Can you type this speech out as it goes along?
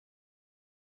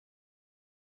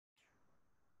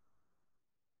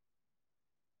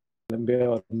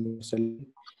الأنبياء والمرسلين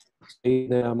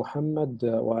سيدنا محمد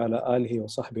وعلى آله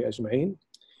وصحبه أجمعين.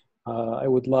 I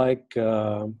would like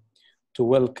to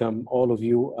welcome all of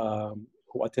you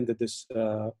who attended this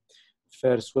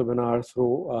first webinar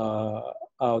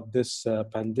throughout this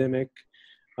pandemic.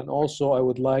 And also I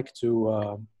would like to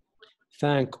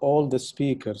thank all the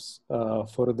speakers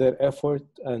for their effort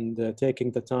and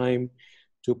taking the time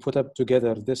to put up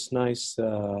together this nice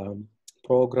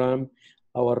program.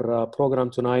 Our program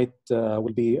tonight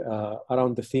will be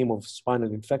around the theme of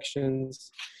spinal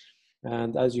infections.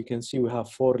 And as you can see, we have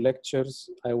 4 lectures.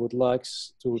 I would like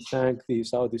to thank the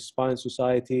Saudi Spine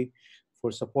Society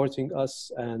for supporting us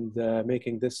and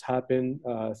making this happen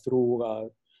through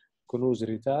Kunuz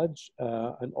Ritaj.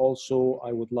 And also,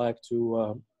 I would like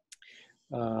to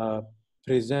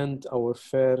present our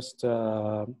first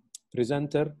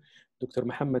presenter, Dr.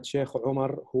 Mohammed Shaikh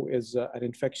Omar, who is an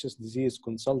infectious disease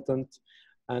consultant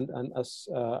and an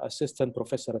assistant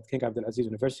professor at King Abdulaziz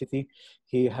University.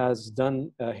 He has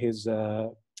done his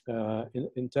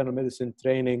internal medicine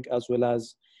training as well as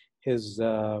his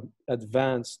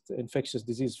advanced infectious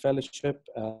disease fellowship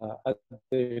at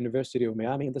the University of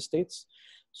Miami in the States.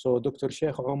 So Dr.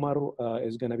 Shaikh Omar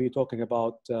is going to be talking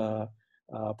about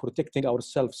protecting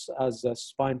ourselves as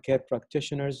spine care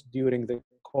practitioners during the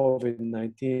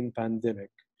COVID-19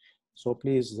 pandemic. So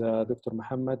please, Dr.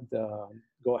 Mohammed,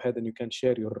 go ahead and you can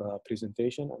share your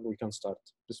presentation and we can start.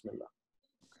 Bismillah.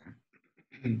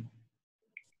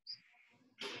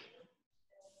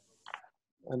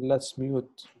 And let's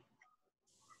mute.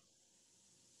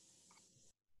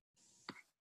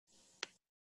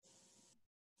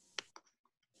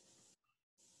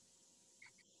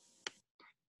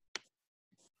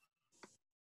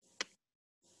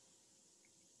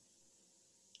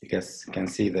 You guys can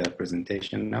see the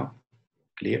presentation now,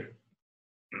 clear?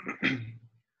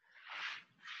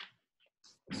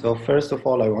 So first of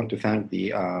all, I want to thank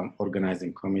the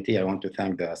organizing committee. I want to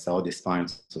thank the Saudi Spine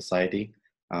Society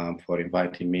for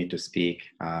inviting me to speak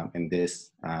in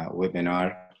this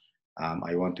webinar.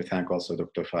 I want to thank also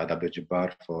Dr. Fahad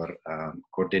Abduljabbar for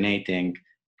coordinating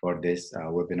for this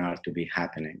webinar to be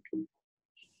happening.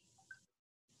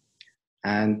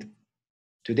 And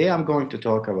today I'm going to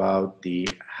talk about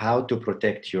how to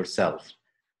protect yourself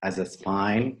as a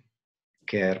spine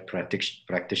care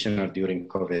practitioner during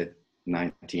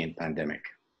COVID-19 pandemic.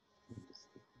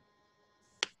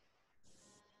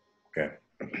 Okay.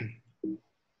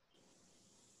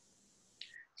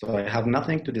 So I have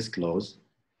nothing to disclose.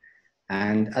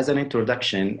 And as an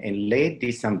introduction, in late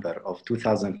December of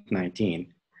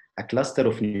 2019, a cluster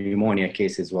of pneumonia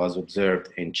cases was observed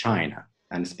in China,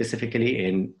 and specifically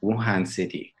in Wuhan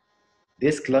city.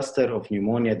 This cluster of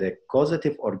pneumonia, the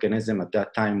causative organism at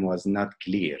that time was not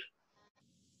clear.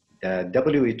 The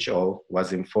WHO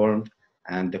was informed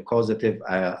and the causative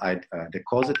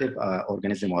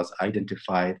organism was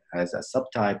identified as a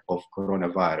subtype of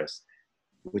coronavirus,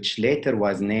 which later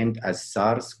was named as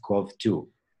SARS-CoV-2.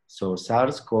 So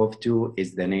SARS-CoV-2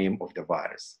 is the name of the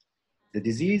virus. The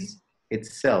disease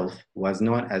itself was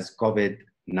known as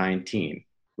COVID-19,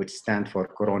 which stands for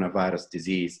coronavirus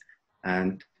disease,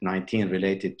 and 19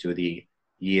 related to the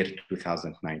year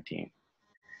 2019.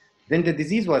 Then the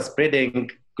disease was spreading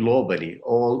globally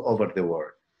all over the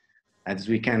world. As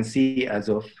we can see, as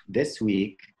of this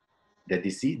week, the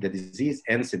disease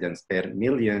incidence per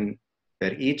million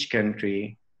per each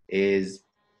country is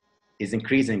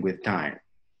increasing with time.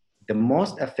 The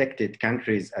most affected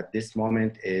countries at this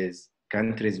moment is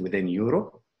countries within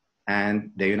Europe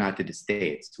and the United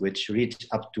States, which reach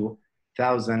up to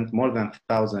more than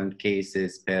 1,000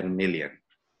 cases per million.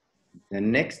 The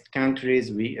next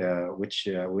countries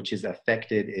which is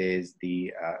affected is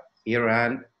the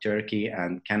Iran, Turkey,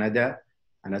 and Canada,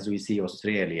 and as we see,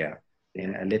 Australia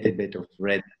in a little bit of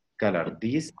red color.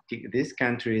 These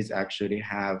countries actually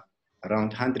have around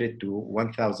 100 to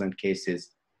 1,000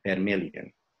 cases per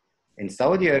million. In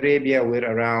Saudi Arabia, we're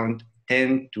around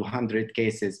 10 to 100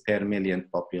 cases per million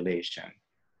population.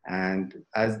 And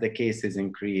as the cases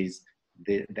increase,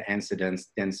 the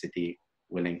incidence density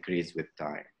will increase with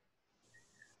time.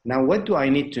 Now, what do I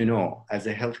need to know as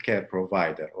a healthcare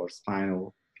provider or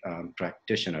spinal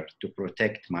practitioner to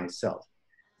protect myself?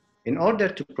 In order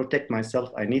to protect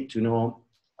myself, I need to know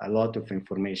a lot of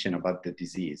information about the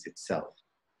disease itself.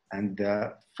 And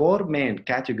the 4 main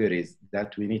categories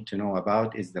that we need to know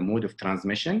about is the mode of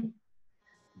transmission,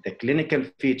 the clinical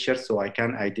features, so I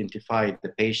can identify the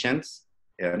patients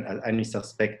and any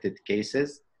suspected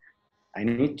cases. I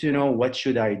need to know what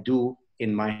should I do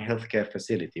in my healthcare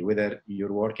facility, whether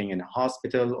you're working in a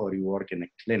hospital or you work in a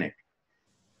clinic.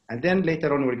 And then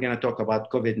later on, we're going to talk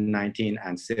about COVID-19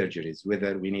 and surgeries,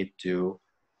 whether we need to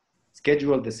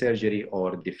schedule the surgery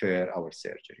or defer our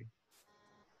surgery.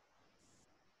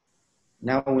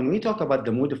 Now, when we talk about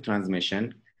the mode of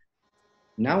transmission,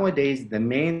 nowadays, the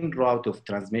main route of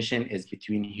transmission is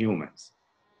between humans.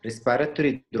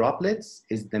 Respiratory droplets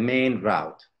is the main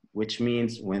route, which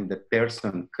means when the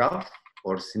person cough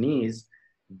or sneeze,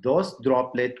 those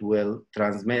droplets will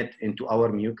transmit into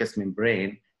our mucous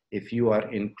membrane if you are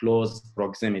in close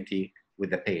proximity with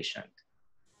the patient.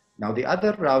 Now, the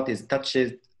other route is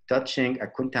touching a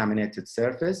contaminated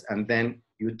surface, and then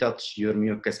you touch your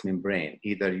mucous membrane.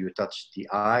 Either you touch the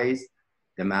eyes,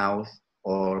 the mouth,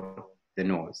 or the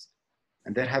nose.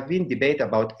 And there have been debate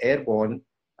about airborne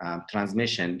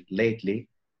transmission lately.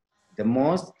 The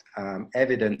most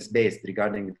evidence-based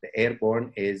regarding the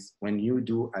airborne is when you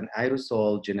do an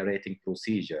aerosol generating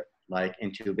procedure, like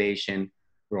intubation,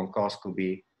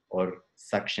 bronchoscopy, or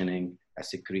suctioning a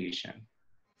secretion.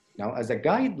 Now, as a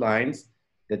guidelines,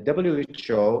 the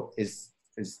WHO is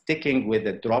sticking with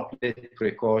the droplet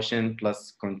precaution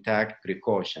plus contact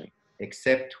precaution,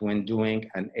 except when doing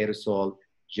an aerosol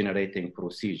generating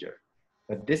procedure.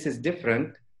 But this is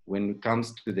different when it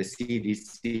comes to the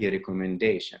CDC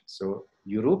recommendation. So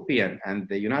European and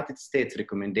the United States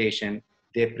recommendation,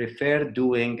 they prefer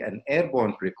doing an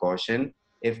airborne precaution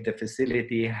if the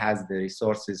facility has the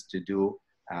resources to do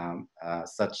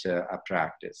such a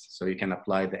practice. So you can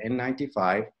apply the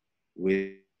N95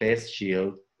 with face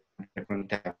shield and the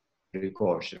contact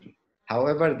precaution.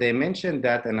 However, they mentioned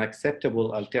that an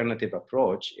acceptable alternative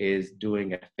approach is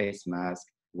doing a face mask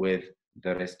with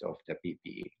the rest of the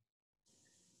PPE.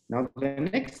 Now, the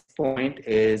next point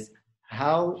is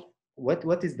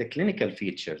what is the clinical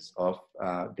features of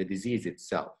the disease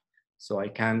itself? So I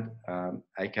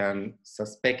can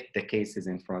suspect the cases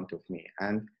in front of me.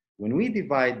 And when we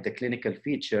divide the clinical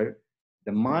feature,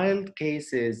 the mild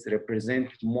cases represent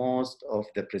most of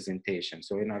the presentation.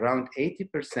 So in around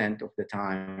 80% of the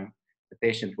time, the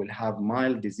patient will have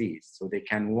mild disease. So they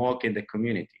can walk in the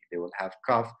community. They will have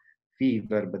cough,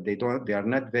 fever, but they are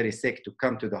not very sick to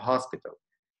come to the hospital.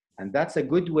 And that's a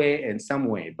good way in some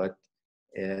way, but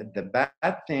the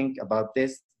bad thing about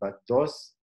this, but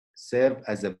those serve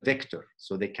as a vector,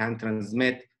 so they can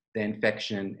transmit the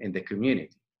infection in the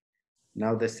community.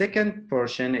 Now, the second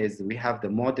portion is we have the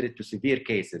moderate to severe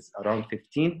cases, around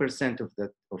 15%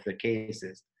 of the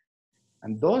cases.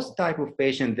 And those type of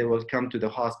patients, they will come to the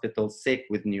hospital sick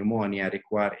with pneumonia,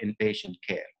 require inpatient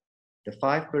care. The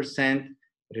 5%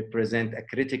 represent a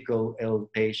critical ill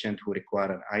patient who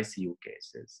require an ICU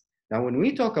cases. Now, when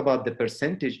we talk about the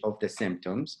percentage of the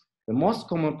symptoms, the most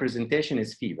common presentation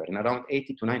is fever, in around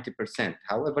 80 to 90%.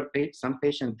 However, some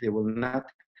patients, they will not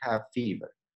have fever.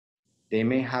 They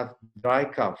may have dry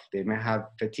cough, they may have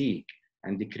fatigue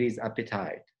and decreased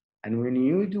appetite. And when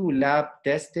you do lab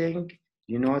testing,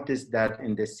 you notice that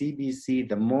in the CBC,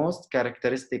 the most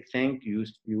characteristic thing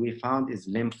we found is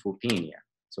lymphopenia.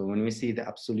 So when we see the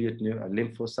absolute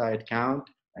lymphocyte count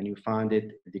and you find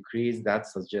it decreased,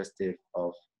 that's suggestive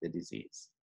of the disease.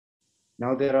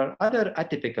 Now, there are other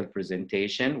atypical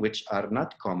presentation which are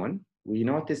not common. We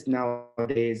notice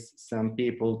nowadays some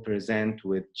people present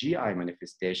with GI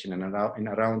manifestation and in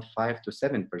around 5 to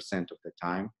 7% of the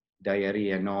time,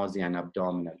 diarrhea, nausea, and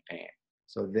abdominal pain.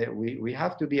 So we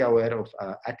have to be aware of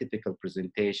atypical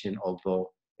presentation,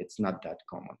 although it's not that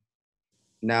common.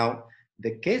 Now,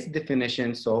 the case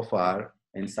definition so far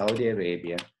in Saudi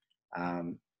Arabia,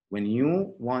 when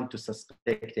you want to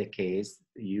suspect a case,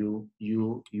 you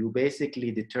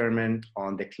basically determine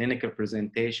on the clinical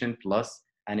presentation plus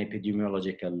an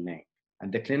epidemiological link.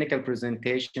 And the clinical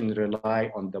presentation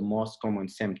rely on the most common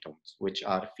symptoms, which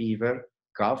are fever,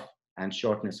 cough, and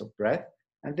shortness of breath.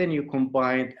 And then you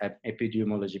combine an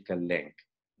epidemiological link.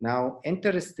 Now,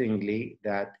 interestingly,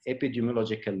 that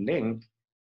epidemiological link,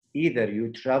 either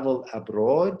you travel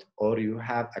abroad or you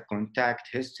have a contact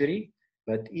history,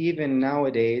 but even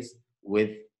nowadays,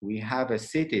 we have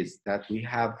cities that we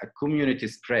have a community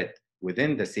spread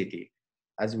within the city.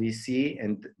 As we see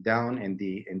and down in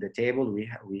the table,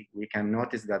 we can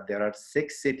notice that there are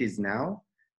 6 cities now.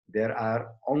 There are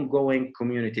ongoing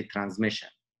community transmission,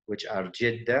 which are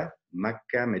Jeddah,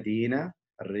 Mecca, Medina,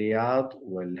 Riyadh,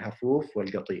 Wal Hafuf, Wal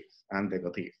Qatif, and the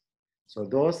Qatif. So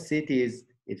those cities,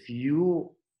 if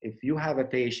you have a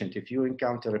patient, if you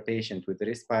encounter a patient with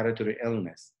respiratory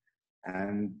illness,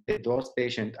 and those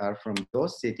patients are from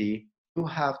those cities, you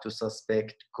have to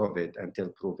suspect COVID until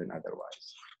proven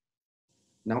otherwise.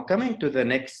 Now, coming to the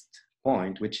next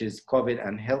point, which is COVID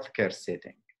and healthcare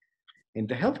setting. In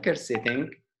the healthcare setting,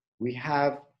 we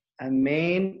have a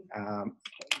main,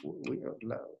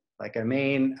 like a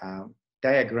main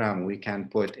diagram we can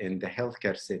put in the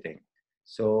healthcare setting.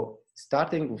 So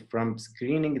starting from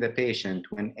screening the patient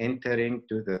when entering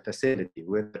to the facility,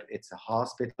 whether it's a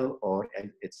hospital or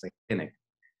it's a clinic,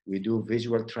 we do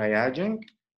visual triaging,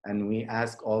 and we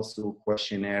ask also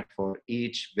questionnaire for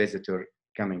each visitor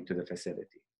coming to the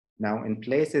facility. Now, in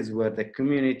places where the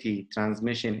community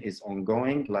transmission is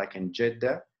ongoing, like in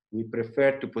Jeddah, we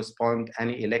prefer to postpone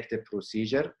any elective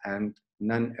procedure and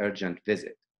non-urgent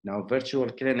visit. Now, virtual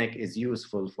clinic is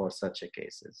useful for such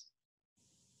cases.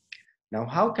 Now,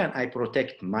 how can I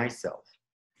protect myself?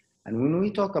 And when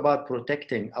we talk about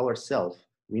protecting ourselves,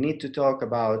 we need to talk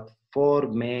about 4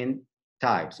 main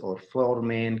types or 4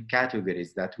 main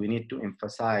categories that we need to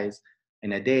emphasize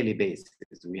on a daily basis.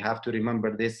 We have to remember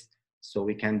this so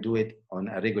we can do it on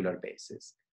a regular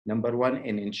basis. Number 1,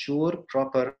 ensure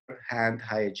proper hand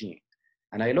hygiene.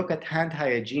 And I look at hand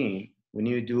hygiene when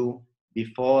you do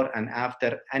before and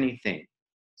after anything.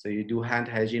 So you do hand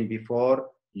hygiene before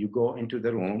you go into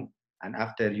the room and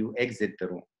after you exit the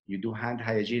room. You do hand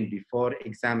hygiene before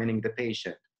examining the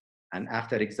patient and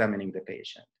after examining the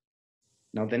patient.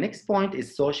 Now, the next point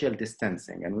is social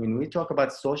distancing. And when we talk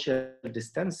about social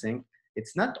distancing,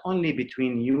 it's not only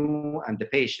between you and the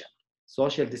patient.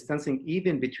 Social distancing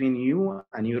even between you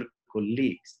and your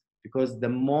colleagues, because the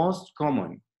most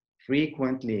common,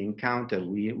 frequently encounter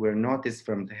we were noticed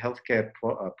from the healthcare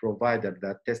provider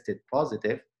that tested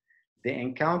positive, they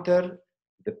encounter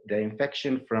the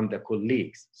infection from the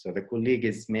colleagues. So the colleague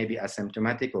is maybe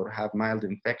asymptomatic or have mild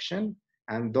infection,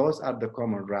 and those are the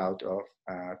common route of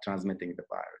transmitting the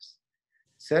virus.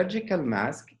 Surgical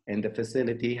mask in the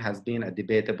facility has been a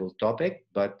debatable topic,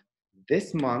 but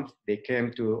this month they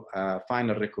came to a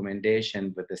final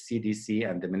recommendation with the CDC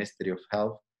and the Ministry of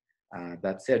Health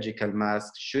that surgical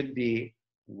masks should be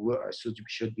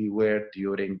worn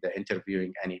during the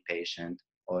interviewing any patient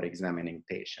or examining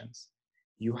patients.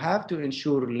 You have to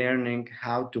ensure learning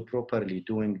how to properly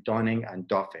doing donning and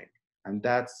doffing, and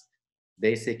that's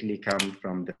basically come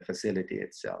from the facility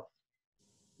itself.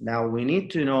 Now we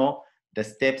need to know the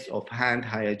steps of hand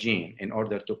hygiene in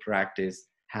order to practice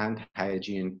hand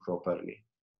hygiene properly.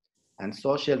 And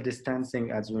social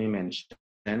distancing, as we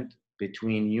mentioned,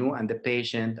 between you and the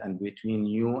patient and between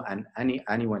you and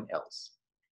anyone else.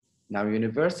 Now,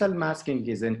 universal masking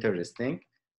is interesting.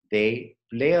 They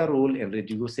play a role in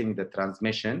reducing the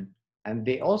transmission, and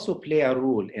they also play a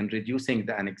role in reducing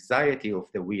the anxiety of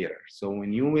the wearer. So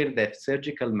when you wear the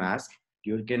surgical mask,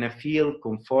 you're gonna feel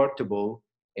comfortable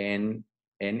in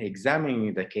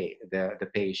examining the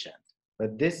patient.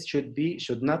 But this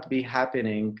should not be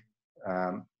happening,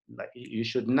 like you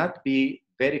should not be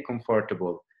very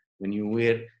comfortable when you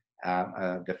wear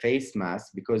the face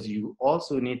mask, because you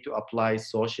also need to apply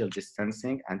social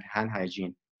distancing and hand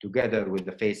hygiene together with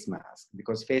the face mask,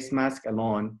 because face mask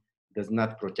alone does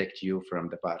not protect you from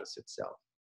the virus itself.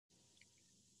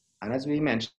 And as we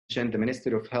mentioned, the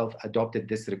Ministry of Health adopted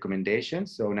this recommendation.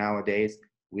 So nowadays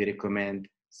we recommend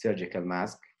surgical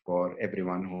mask for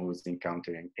everyone who is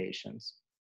encountering patients.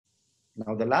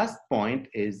 Now, the last point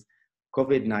is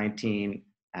COVID-19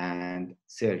 and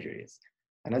surgeries.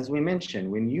 And as we mentioned,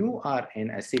 when you are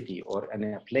in a city or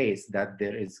in a place that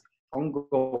there is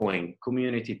ongoing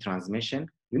community transmission,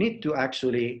 you need to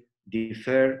actually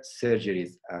defer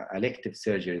surgeries, elective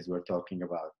surgeries we're talking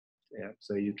about.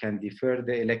 So you can defer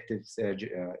the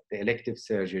elective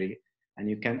surgery, and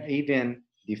you can even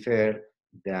defer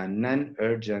the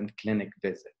non-urgent clinic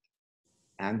visit.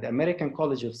 And the American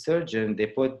College of Surgeons, they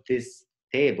put this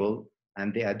table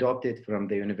and they adopted from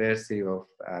the University of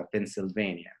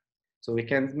Pennsylvania. So we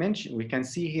can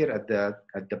see here at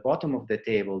the bottom of the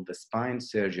table, the spine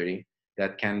surgery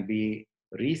that can be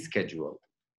rescheduled,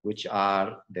 which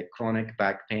are the chronic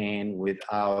back pain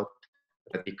without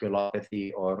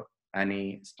radiculopathy or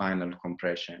any spinal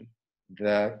compression.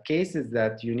 The cases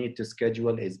that you need to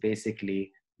schedule is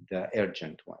basically the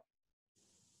urgent one.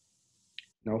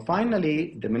 Now,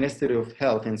 finally, the Ministry of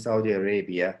Health in Saudi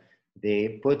Arabia,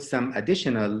 they put some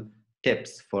additional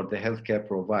tips for the healthcare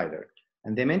provider.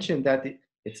 And they mentioned that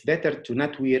it's better to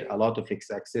not wear a lot of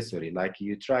accessory, like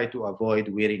you try to avoid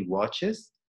wearing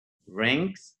watches,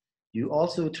 rings. You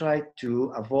also try to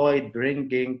avoid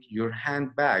bringing your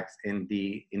handbags in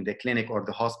the clinic or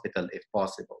the hospital if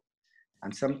possible.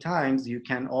 And sometimes you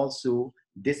can also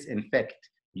disinfect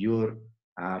your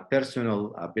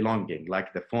personal belonging,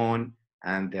 like the phone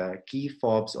and the key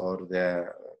fobs or the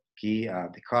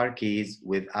car keys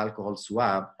with alcohol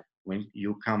swab when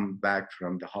you come back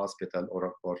from the hospital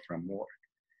or from work.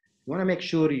 You want to make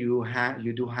sure you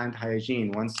do hand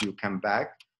hygiene once you come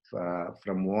back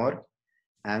from work.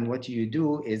 And what you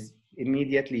do is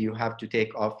immediately you have to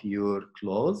take off your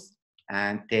clothes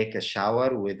and take a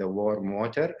shower with a warm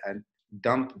water and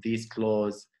dump these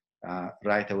clothes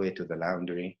right away to the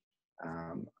laundry.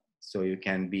 So you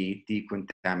can be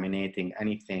decontaminating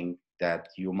anything that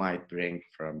you might bring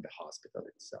from the hospital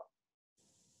itself.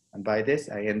 And by this,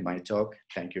 I end my talk.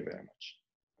 Thank you very much.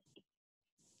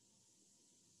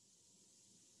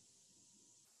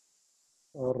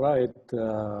 All right.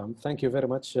 Thank you very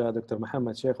much, Dr.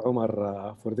 Mohammed Shaikh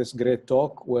Omar, for this great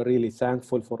talk. We're really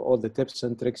thankful for all the tips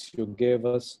and tricks you gave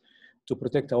us to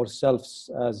protect ourselves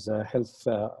as health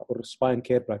or spine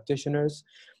care practitioners.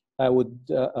 I would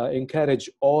encourage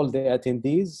all the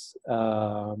attendees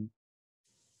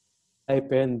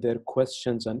type in their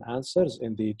questions and answers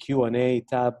in the Q&A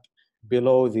tab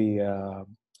below the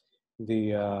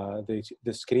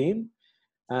screen.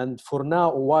 And for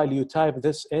now, while you type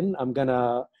this in, I'm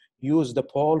gonna use the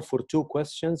poll for 2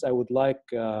 questions. I would like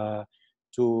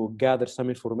to gather some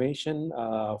information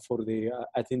for the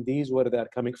attendees, where they're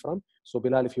coming from. So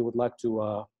Bilal, if you would like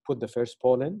to put the first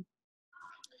poll in.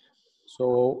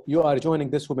 So you are joining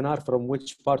this webinar from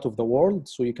which part of the world?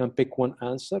 So you can pick one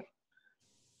answer.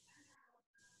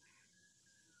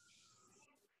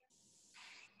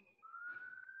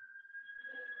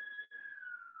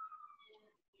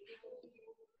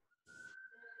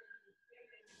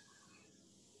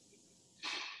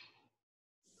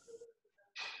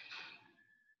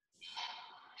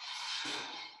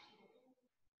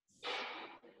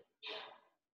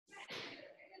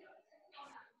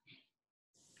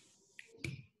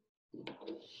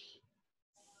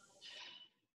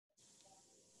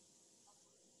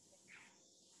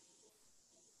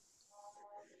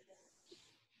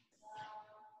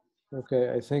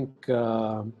 Okay, I think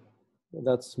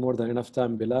that's more than enough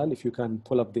time, Bilal, if you can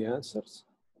pull up the answers.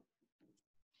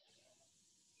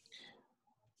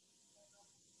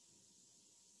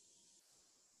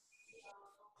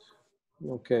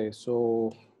 Okay,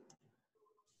 so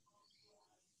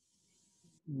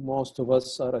most of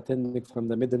us are attending from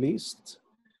the Middle East.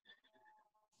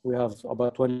 We have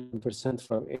about 20%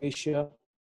 from Asia.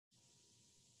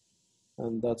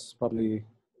 And that's probably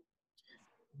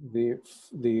the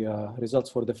results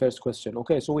for the first question.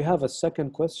 Okay, so we have a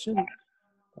second question,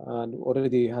 and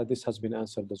already this has been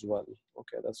answered as well.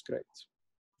 Okay, that's great.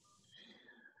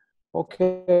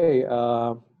 Okay,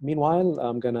 meanwhile,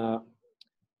 I'm gonna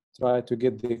try to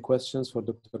get the questions for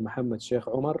Dr. Mohammed Shaikh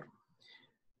Omar.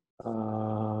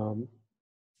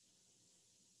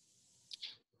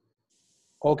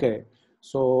 Okay,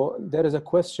 so there is a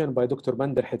question by Dr.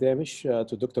 Bander Hitamish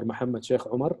to Dr. Mohammed Shaikh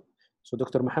Omar. So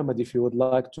Dr. Mohammed, if you would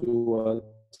like to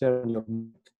turn your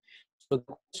mic. So the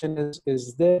question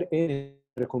is there any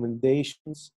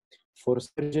recommendations for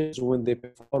surgeons when they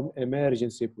perform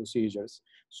emergency procedures?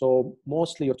 So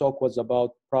mostly your talk was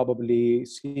about probably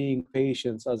seeing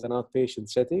patients as an outpatient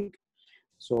setting.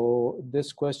 So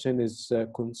this question is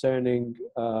concerning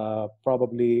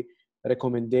probably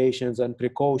recommendations and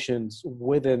precautions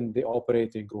within the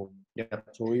operating room. Yeah.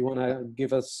 So you want to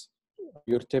give us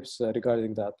your tips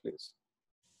regarding that, please?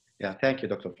 Yeah, thank you,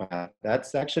 Dr. Fahad.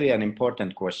 That's actually an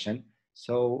important question.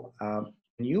 So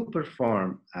when you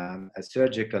perform a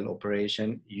surgical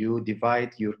operation, you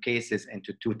divide your cases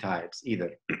into 2 types,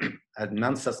 either a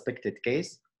non-suspected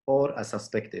case or a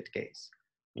suspected case.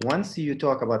 Once you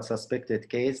talk about suspected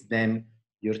case, then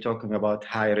you're talking about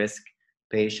high-risk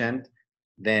patient.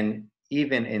 Then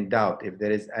even in doubt, if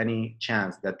there is any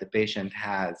chance that the patient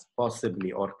has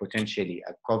possibly or potentially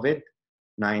a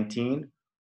COVID-19,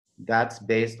 that's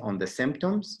based on the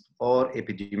symptoms or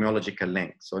epidemiological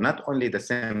link. So not only the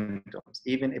symptoms,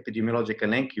 even epidemiological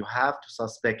link, you have to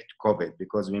suspect COVID,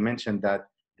 because we mentioned that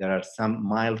there are some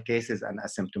mild cases and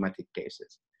asymptomatic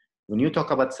cases. When you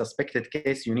talk about suspected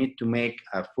case, you need to make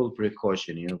a full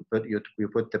precaution. You put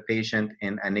the patient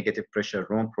in a negative pressure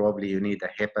room. Probably you need a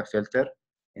HEPA filter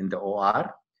in the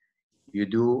OR. You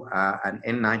do an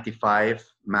N95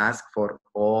 mask for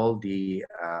all the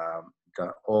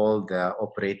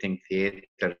operating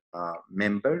theater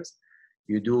members.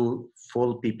 You do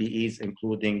full PPEs,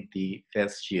 including the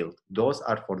face shield. Those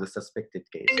are for the suspected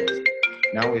cases.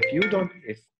 Now,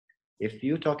 if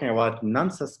you're talking about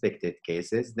non-suspected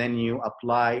cases, then you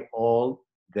apply all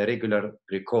the regular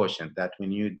precautions that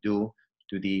when you do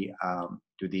to the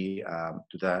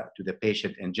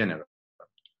patient in general.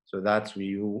 So that's where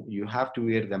you have to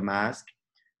wear the mask.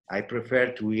 I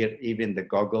prefer to wear even the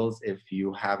goggles if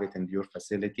you have it in your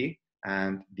facility,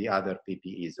 and the other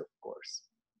PPEs, of course.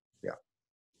 Yeah.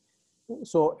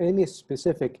 So any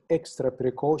specific extra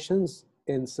precautions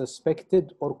in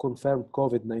suspected or confirmed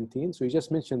COVID-19? So you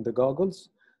just mentioned the goggles.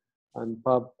 and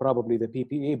probably the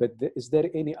PPE, but is there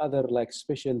any other like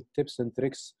special tips and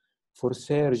tricks for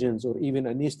surgeons or even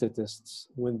anesthetists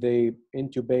when they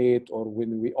intubate or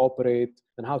when we operate,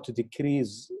 and how to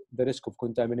decrease the risk of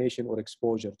contamination or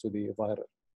exposure to the virus?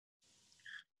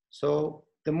 So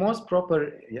the most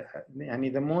proper,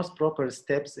 the most proper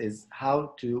steps is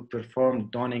how to perform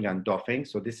donning and doffing.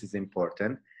 So this is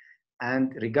important.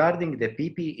 And regarding the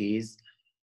PPEs,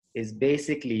 is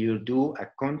basically you do a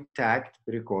contact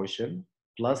precaution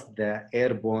plus the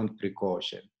airborne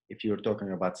precaution. If you're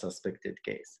talking about suspected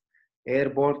case,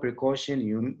 airborne precaution,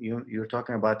 you're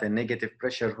talking about a negative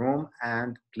pressure room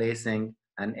and placing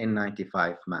an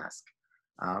N95 mask.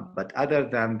 But other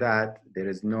than that, there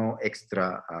is no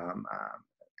extra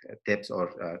tips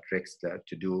or tricks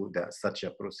to do such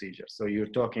a procedure. So you're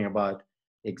talking about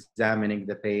examining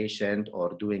the patient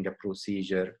or doing a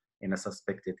procedure in a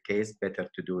suspected case, better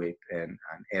to do it in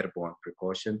an airborne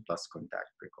precaution plus contact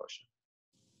precaution.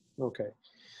 Okay.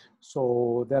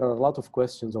 So there are a lot of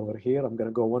questions over here. I'm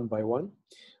going to go one by one.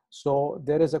 So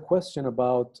there is a question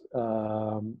about,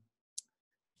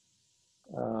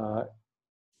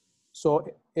 so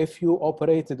if you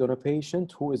operated on a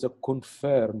patient who is a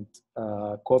confirmed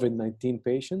COVID-19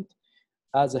 patient,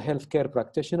 as a healthcare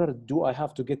practitioner, do I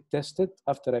have to get tested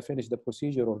after I finish the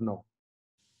procedure or no?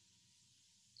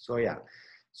 So yeah,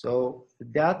 so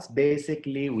that's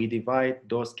basically, we divide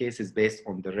those cases based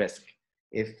on the risk.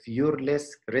 If your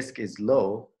risk is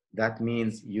low, that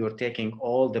means you're taking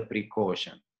all the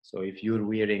precaution. So if you're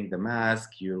wearing the mask,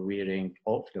 you're wearing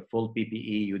all the full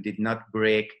PPE, you did not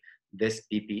break this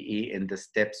PPE in the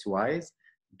steps wise,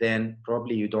 then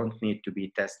probably you don't need to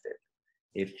be tested.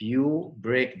 If you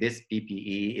break this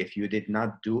PPE, if you did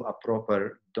not do a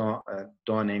proper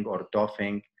donning or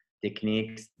doffing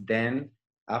techniques, then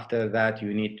after that,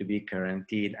 you need to be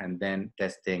quarantined and then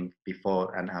testing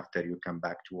before and after you come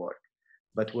back to work.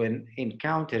 But when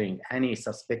encountering any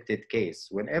suspected case,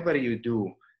 whenever you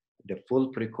do the full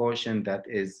precaution that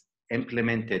is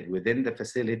implemented within the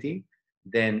facility,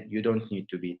 then you don't need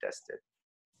to be tested.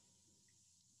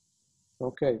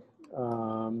 Okay.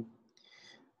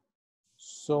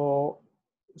 So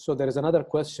there is another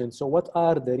question. So what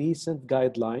are the recent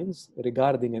guidelines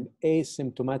regarding an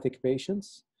asymptomatic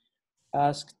patients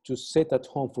asked to sit at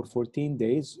home for 14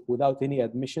 days without any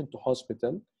admission to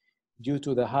hospital due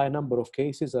to the high number of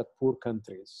cases at poor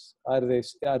countries?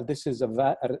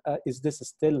 Is this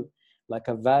still like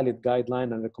a valid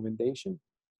guideline and recommendation?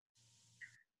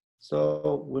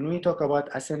 So when we talk about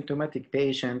asymptomatic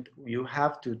patient, you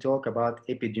have to talk about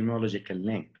epidemiological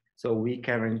link. So we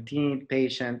quarantine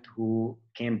patient who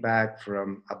came back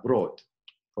from abroad,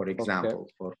 for example,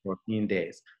 for 14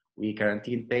 days. We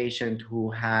quarantine patient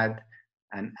who had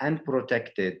an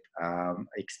unprotected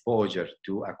exposure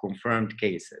to a confirmed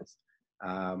cases.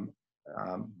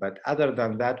 But other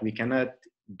than that, we cannot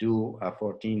do a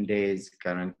 14 days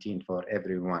quarantine for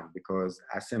everyone, because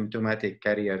asymptomatic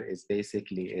carrier is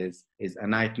basically is a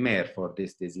nightmare for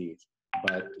this disease.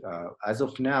 But as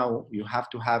of now, you have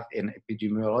to have an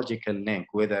epidemiological link,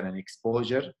 whether an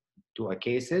exposure to a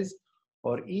cases,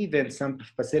 or even some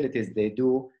facilities, they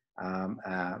do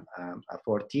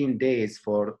 14 days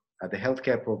for the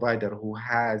healthcare provider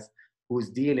who's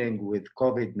dealing with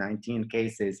COVID-19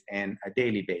 cases on a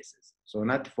daily basis. So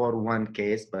not for one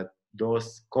case, but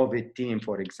those COVID team,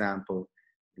 for example,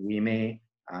 we may,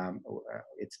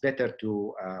 it's better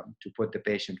to put the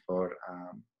patient for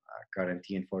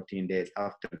quarantine 14 days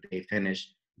after they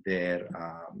finish their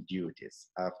duties,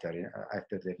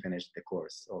 after they finish the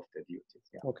course of the duties.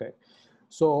 Yeah. Okay.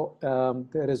 So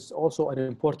there is also an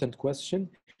important question.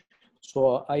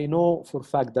 So I know for a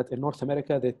fact that in North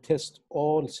America, they test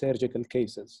all surgical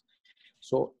cases.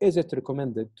 So is it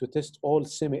recommended to test all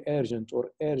semi-urgent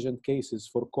or urgent cases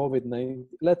for COVID-19?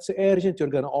 Let's say urgent, you're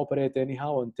going to operate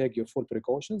anyhow and take your full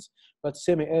precautions. But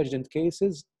semi-urgent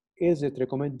cases, is it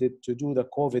recommended to do the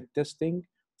COVID testing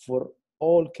for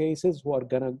all cases who are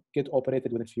going to get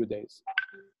operated within a few days?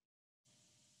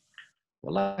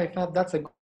 Well, I thought that's a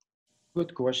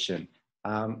good question.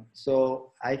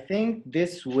 So I think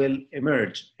this will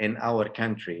emerge in our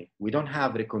country. We don't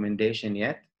have recommendation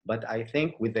yet, but I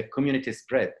think with the community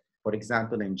spread, for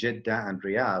example, in Jeddah and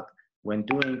Riyadh, when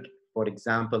doing, for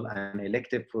example, an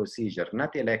elective procedure,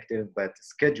 not elective, but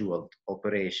scheduled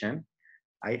operation,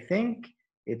 I think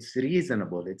it's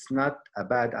reasonable. It's not a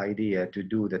bad idea to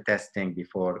do the testing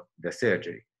before the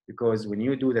surgery, because when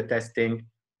you do the testing,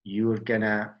 you're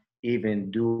gonna even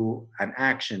do an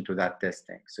action to that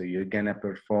testing. So you're gonna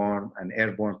perform an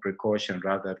airborne precaution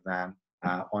rather than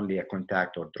only a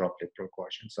contact or droplet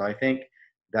precaution. So I think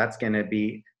that's gonna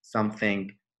be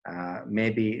something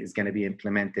maybe is going to be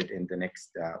implemented in the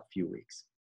next few weeks.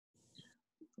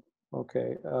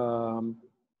 Okay.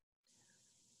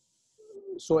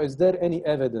 So is there any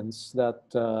evidence that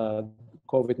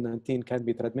COVID-19 can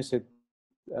be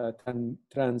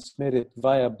transmitted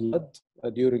via blood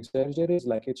during surgeries,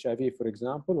 like HIV, for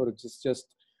example, or it's just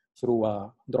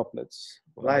through droplets?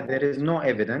 Right, there is no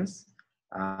evidence.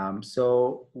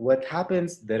 So what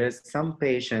happens, there is some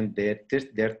patient,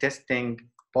 they're testing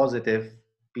positive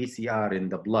PCR in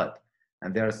the blood,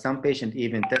 and there are some patients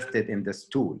even tested in the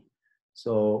stool.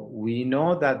 So we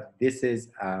know that this is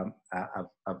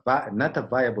not a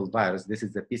viable virus. This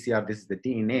is the PCR, this is the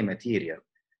DNA material,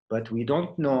 but we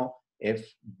don't know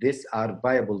if these are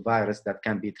viable virus that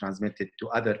can be transmitted to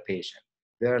other patients.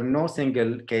 There are no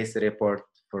single case report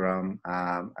from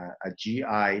a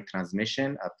GI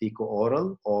transmission, a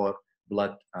fecal-oral, or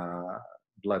blood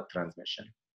transmission.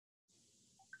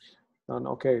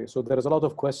 Okay, so there is a lot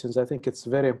of questions. I think it's a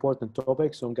very important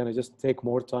topic, so I'm going to just take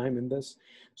more time in this.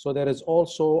 So there is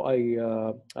also,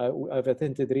 I've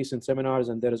attended recent seminars,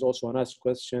 and there is also a nice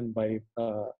question by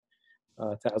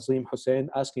Ta'zim Hussein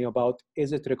asking about,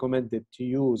 is it recommended to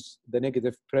use the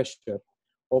negative pressure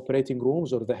operating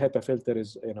rooms, or the HEPA filter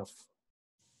is enough?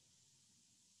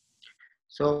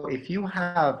 So if you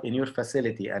have in your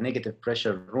facility a negative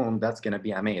pressure room, that's going to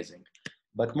be amazing.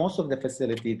 But most of the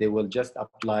facility, they will just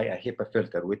apply a HEPA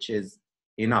filter, which is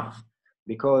enough.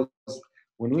 Because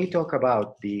when we talk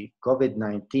about the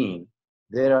COVID-19,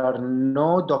 there are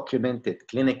no documented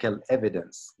clinical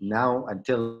evidence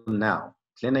until now,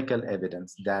 clinical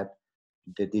evidence that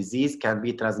the disease can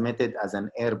be transmitted as an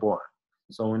airborne.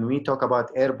 So when we talk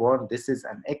about airborne, this is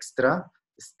an extra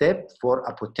step for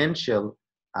a potential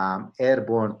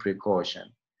airborne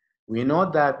precaution. We know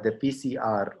that the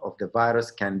PCR of the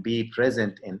virus can be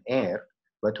present in air,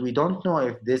 but we don't know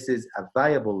if this is a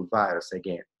viable virus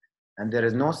again. And there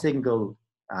is no single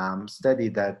study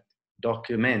that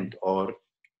document or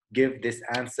give this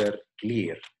answer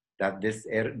clear that this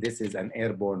is an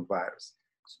airborne virus.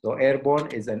 So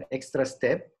airborne is an extra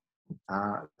step.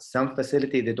 Some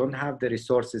facility, they don't have the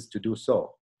resources to do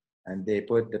so, and they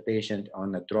put the patient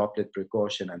on a droplet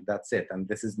precaution, and that's it. And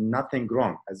this is nothing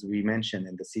wrong. As we mentioned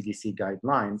in the CDC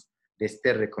guidelines, they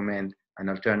still recommend an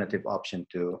alternative option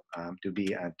to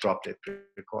be a droplet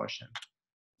precaution.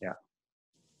 Yeah.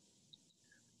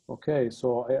 Okay,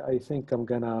 so I think I'm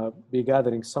gonna be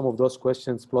gathering some of those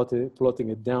questions, plotting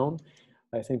it down.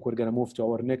 I think we're gonna move to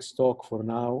our next talk for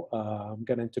now. I'm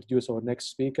gonna introduce our next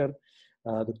speaker,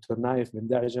 Dr. Nayef bin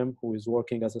Daajam, who is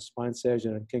working as a spine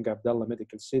surgeon in King Abdullah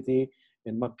Medical City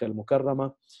in Makkah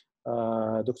al-Mukarramah.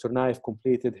 Dr. Nayef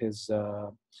completed his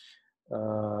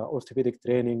orthopedic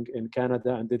training in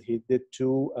Canada, and he did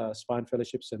 2 spine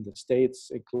fellowships in the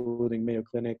States, including Mayo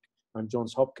Clinic and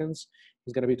Johns Hopkins.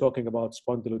 He's going to be talking about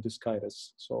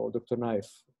spondylodiscitis. So Dr. Nayef,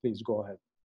 please go ahead.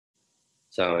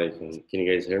 Assalamu alaikum. Can you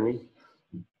guys hear me?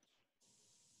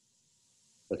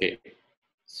 Okay,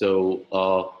 so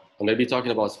I'm going to be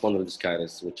talking about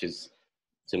spondylodiscitis, which is,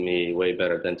 to me, way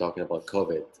better than talking about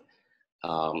COVID.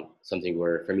 Something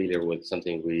we're familiar with,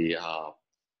 something we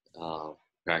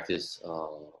practice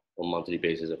on a monthly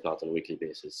basis, if not on a weekly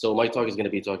basis. So my talk is going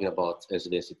to be talking about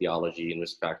incidence etiology and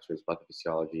risk factors,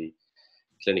 pathophysiology,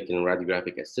 clinical and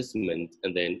radiographic assessment,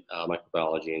 and then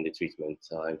microbiology and the treatment,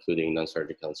 including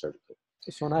non-surgical and surgical.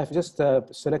 So Nayef, just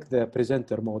select the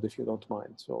presenter mode if you don't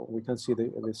mind, so we can see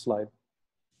the slide.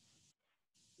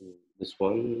 This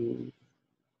one.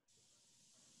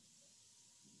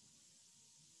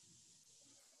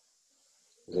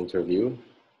 Interview.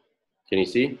 Can you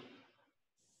see?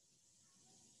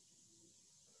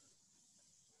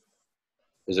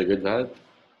 Is it good, Fahad?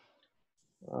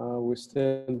 We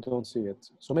still don't see it.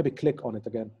 So maybe click on it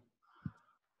again.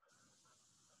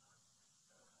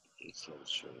 It's not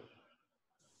sure.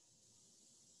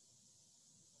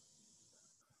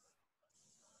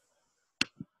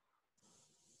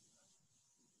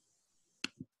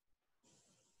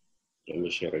 Let me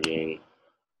share again.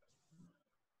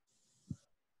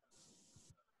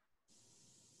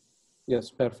 Yes,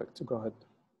 perfect. Go ahead.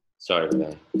 Sorry for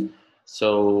that.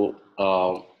 So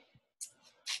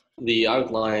the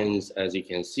outlines, as you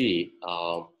can see,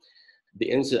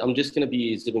 I'm just going to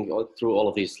be zipping through all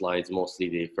of these slides, mostly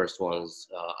the first ones,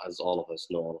 as all of us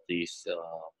know, all of these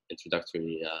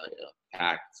introductory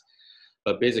facts.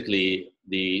 But basically,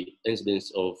 the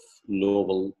incidence of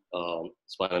novel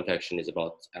spinal infection is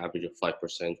about average of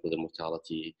 5% with a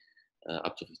mortality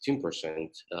up to 15%.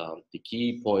 The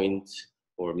key point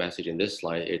or message in this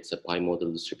slide, it's a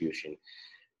bimodal distribution.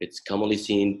 It's commonly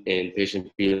seen in patients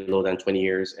below than 20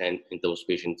 years and in those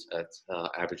patients at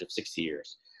average of 60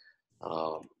 years.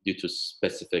 due to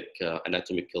specific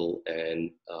anatomical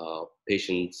and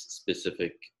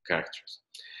patient-specific characters.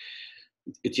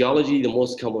 Etiology, the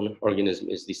most common organism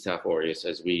is the Staph aureus,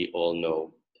 as we all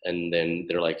know, and then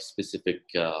there are like specific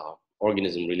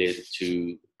organism related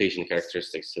to patient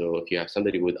characteristics. So if you have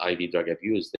somebody with IV drug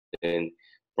abuse, then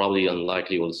probably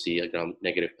unlikely we'll see a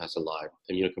gram-negative bacilli.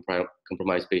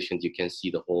 Immunocompromised patients, you can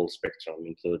see the whole spectrum,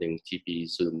 including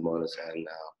TB, Pseudomonas, and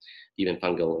even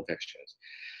fungal infections.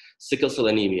 Sickle cell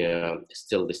anemia,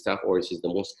 still the Staph aureus is the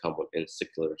most common in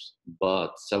sicklers,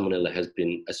 but Salmonella has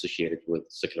been associated with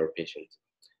sickler patients.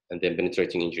 And then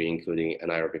penetrating injury, including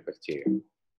anaerobic bacteria.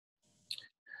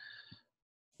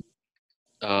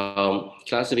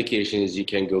 Classifications, you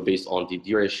can go based on the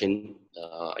duration,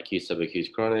 acute,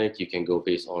 subacute, chronic. You can go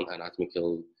based on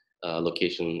anatomical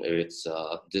location, if it's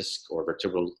disc or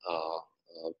vertebral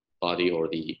body, or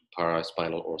the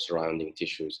paraspinal or surrounding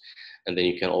tissues. And then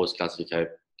you can always classify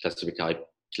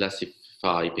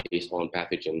based on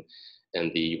pathogen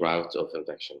and the route of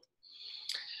infection.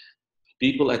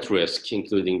 People at risk,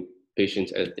 including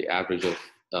patients at the average of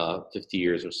 50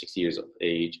 years or 60 years of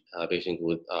age, patients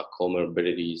with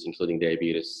comorbidities, including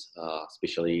diabetes,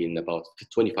 especially in about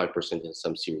 25% in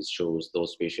some series shows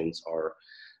those patients are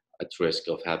at risk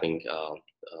of having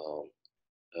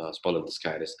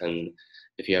spondylodiscitis. And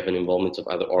if you have an involvement of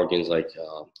other organs like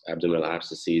abdominal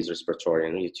abscesses, respiratory,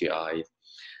 and UTI,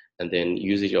 and then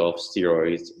usage of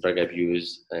steroids, drug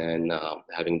abuse, and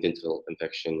having dental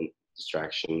infection,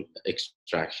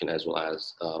 extraction, as well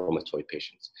as rheumatoid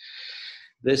patients.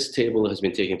 This table has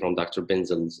been taken from Dr.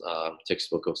 Benzel's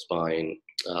textbook of spine,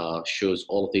 shows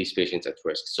all of these patients at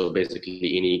risk. So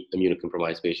basically any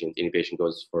immunocompromised patient, any patient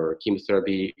goes for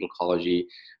chemotherapy, oncology,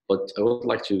 but I would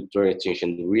like to draw your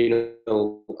attention, the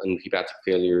renal and hepatic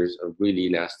failures are really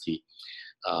nasty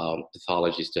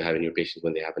pathologies to have in your patients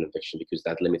when they have an infection, because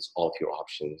that limits all of your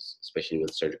options, especially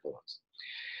with surgical ones.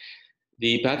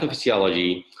 The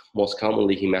pathophysiology, most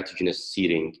commonly hematogenous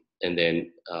seeding, and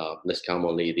then less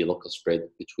commonly the local spread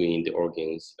between the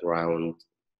organs around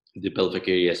the pelvic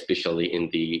area, especially in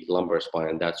the lumbar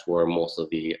spine. That's where most of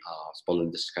the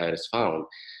spondylodiscitis is found.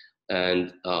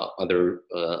 And other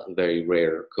very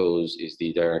rare cause is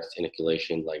the direct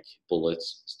inoculation, like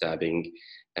bullets, stabbing,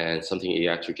 and something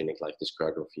iatrogenic like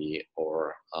discography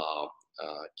or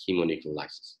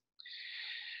chemoneucleolysis.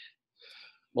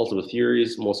 Multiple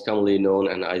theories, most commonly known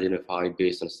and identified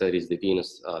based on studies, the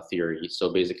venous theory.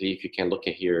 So basically, if you can look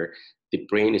at here, the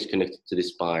brain is connected to the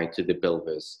spine, to the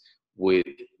pelvis, with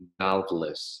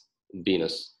valveless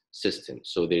venous system.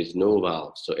 So there's no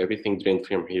valve. So everything drained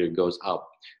from here goes up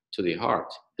to the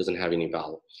heart, doesn't have any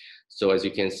valve. So as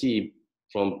you can see,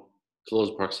 from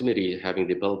close proximity, having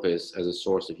the pelvis as a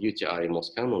source of UTI,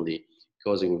 most commonly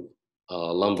causing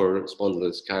lumbar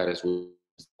spondylodiscitis, which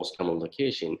is the most common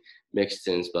location, makes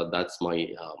sense, but that's my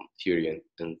theory,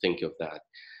 and think of that.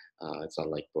 It's not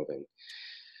like proven.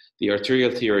 The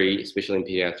arterial theory, especially in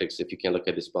pediatrics, if you can look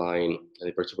at the spine,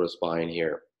 the vertebral spine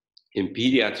here, in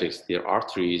pediatrics, their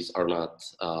arteries are not,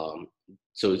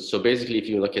 so basically if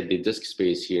you look at the disc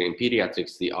space here, in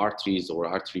pediatrics, the arteries or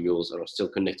arterioles are still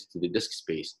connected to the disc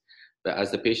space. But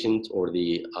as the patient or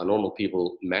the normal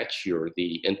people mature,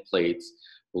 the end plates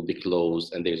will be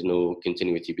closed and there's no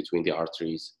continuity between the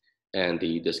arteries and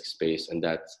the disc space, and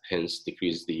that hence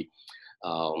decrease the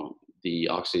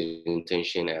oxygen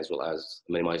tension, as well as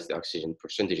minimize the oxygen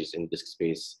percentages in disc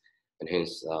space, and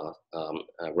hence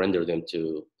render them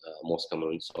to most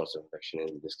common source of infection in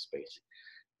the disc space.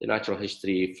 The natural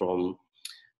history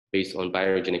based on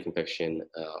biogenic infection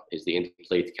is the end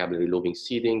plate capillary lobing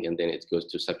seeding, and then it goes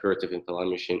to suppurative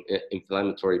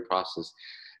inflammatory process,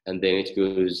 and then it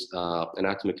goes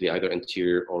anatomically either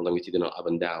anterior or longitudinal up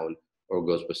and down, or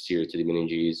goes posterior to the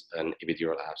meninges and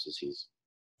epidural abscesses.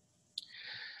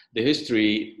 The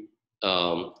history,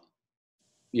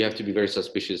 you have to be very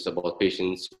suspicious about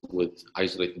patients with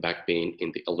isolated back pain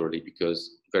in the elderly,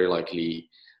 because very likely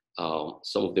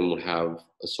some of them will have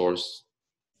a source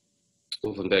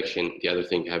of infection. The other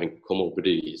thing, having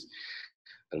comorbidities.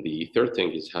 And the third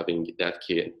thing is having that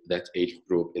age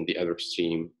group in the other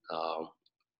extreme,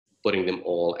 putting them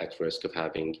all at risk of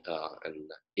having an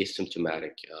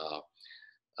asymptomatic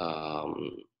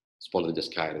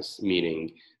spondylodiscitis,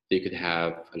 meaning they could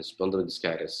have a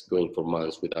spondylodiscitis going for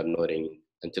months without noting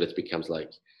until it becomes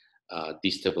like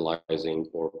destabilizing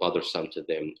or bothersome to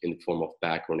them in the form of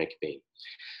back or neck pain.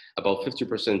 About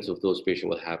 50% of those patients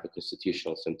will have the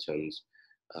constitutional symptoms.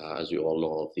 As we all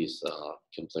know, of these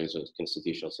complaints of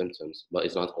constitutional symptoms, but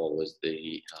it's not always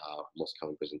the most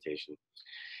common presentation.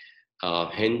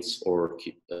 hints or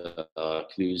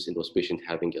clues in those patients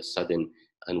having a sudden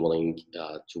unwilling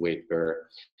to weight bear,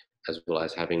 as well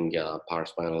as having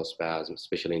paraspinal spasm,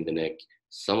 especially in the neck.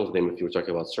 Some of them, if you were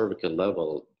talking about cervical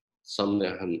level, some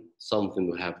of them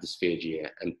will have dysphagia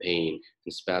and pain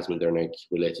and spasm in their neck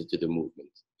related to the movement.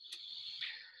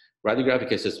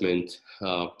 Radiographic assessment,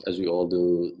 as we all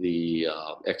do, the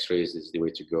x-rays is the way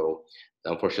to go.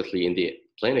 Unfortunately, in the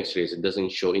plain x-rays, it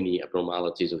doesn't show any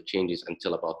abnormalities or changes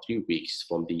until about 3 weeks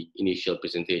from the initial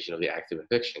presentation of the active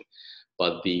infection.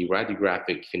 But the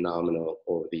radiographic phenomena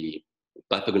or the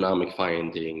pathognomic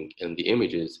finding in the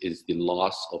images is the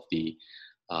loss of the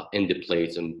end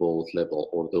plates in both level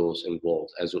or those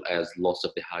involved, as well as loss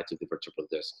of the height of the vertebral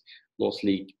disc,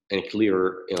 mostly and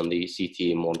clearer on the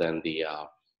CT more than the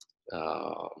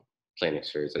plain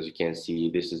x-rays. As you can see,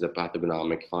 this is a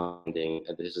pathognomic finding,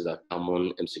 and this is a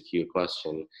common MCQ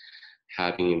question.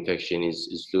 Having infection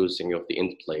is losing of the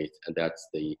end plate, and that's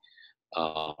the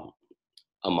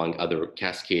among other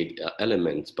cascade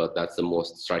elements, but that's the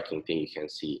most striking thing you can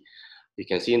see. You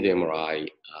can see in the MRI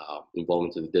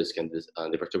involvement of the disc and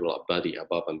the vertebral body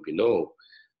above and below,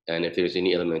 and if there's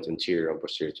any element anterior or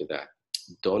posterior to that.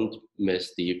 Don't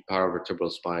miss the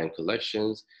paravertebral spine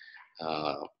collections.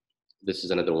 This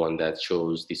is another one that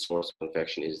shows the source of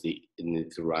infection is in the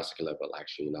thoracic level,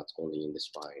 actually, not only in the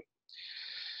spine.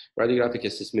 Radiographic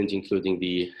assessment, including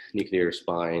the nuclear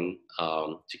spine,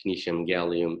 technetium,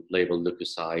 gallium, labeled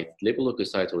leukocyte. Labeled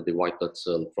leukocyte, or the white blood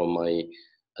cell, from my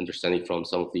understanding from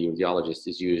some of the radiologists,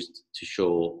 is used to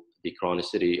show the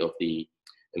chronicity of the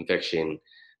infection.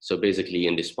 So basically,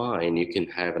 in the spine, you can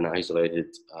have an isolated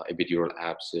epidural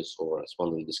abscess or a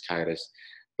spondylodiscitis,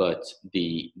 but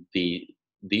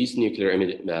these nuclear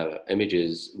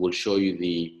images will show you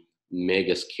the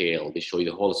mega scale. They show you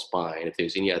the whole spine. If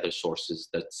there's any other sources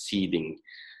that's seeding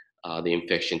the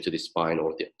infection to the spine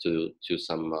or to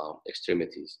some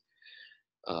extremities.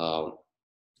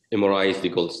 MRI is the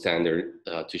gold standard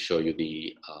to show you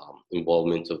the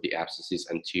involvement of the abscesses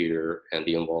anterior and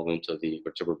the involvement of the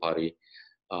vertebral body.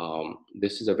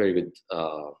 This is a very good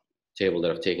table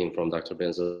that I've taken from Dr.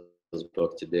 Benzel's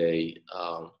book today.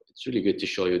 It's really good to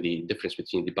show you the difference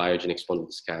between the biogenic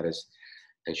spondylodiscitis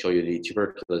and show you the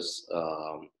tuberculous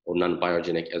or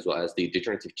non-biogenic, as well as the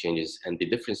degenerative changes, and the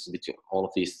difference between all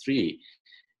of these three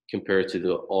compared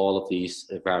to all of these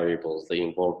variables, the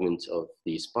involvement of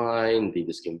the spine, the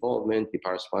disc involvement, the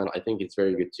paraspinal. I think it's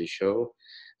very good to show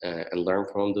and learn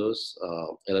from those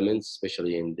elements,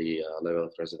 especially in the level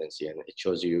of residency, and it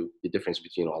shows you the difference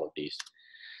between all of these.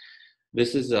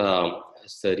 This is a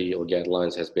study or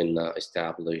guidelines has been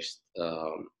established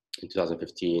in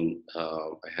 2015.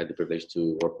 I had the privilege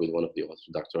to work with one of the authors,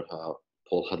 Dr.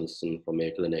 Paul Huddleston from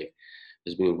Mayo Clinic,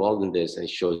 has been involved in this, and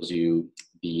shows you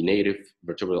the native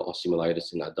vertebral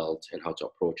osteomyelitis in adults and how to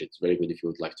approach it. It's very good if you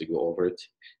would like to go over it.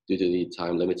 Due to the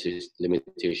time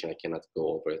limitation, I cannot go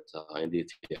over it in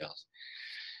details.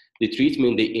 The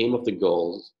treatment, the aim of the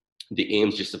goals, the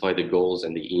aims justify the goals,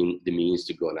 and the means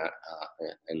to go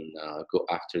go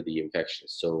after the infection.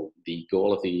 So the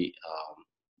goal of the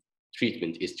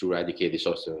treatment is to eradicate the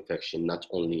source of infection, not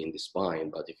only in the spine,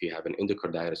 but if you have an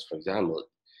endocarditis, for example,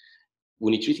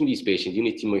 when you're treating these patients, you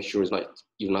need to make sure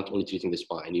you're not only treating the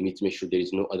spine, you need to make sure there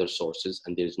is no other sources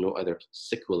and there is no other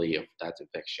sequelae of that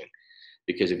infection.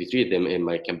 Because if you treat them, it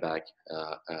might come back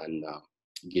and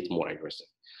get more aggressive.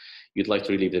 You'd like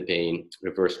to relieve the pain,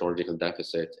 reverse neurological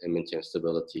deficit, and maintain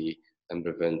stability, and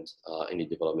prevent any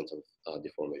development of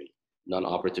deformity.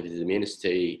 Non-operative is the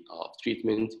mainstay of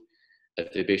treatment.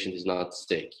 If the patient is not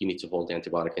sick, you need to hold the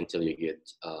antibiotic until you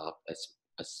get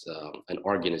an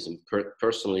organism.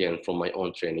 Personally, and from my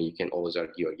own training, you can always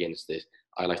argue against this.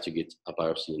 I like to get a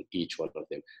biopsy in each one of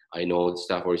them. I know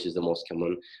Staph aureus is the most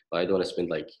common, but I don't want to spend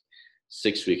like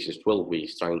 6 weeks or 12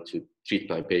 weeks trying to treat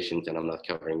my patient and I'm not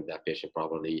covering that patient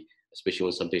properly, especially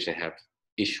when some patients have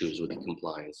issues with the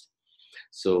compliance.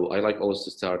 So I like always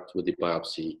to start with the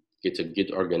biopsy, get a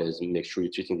good organism, make sure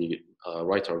you're treating the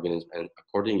right organism, and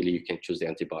accordingly you can choose the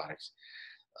antibiotics.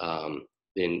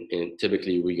 And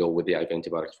typically we go with the IV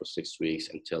antibiotics for 6 weeks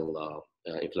until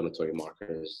inflammatory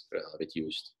markers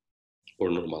reduced or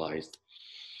normalized.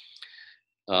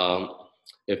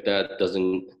 If that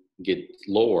doesn't get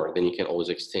lower, then you can always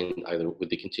extend either with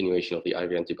the continuation of the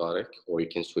IV antibiotic, or you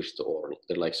can switch to oral.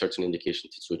 There are like certain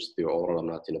indications to switch to oral. I'm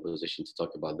not in a position to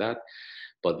talk about that.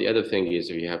 But the other thing is,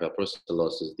 if you have a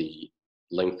brucellosis, the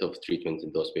length of treatment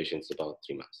in those patients is about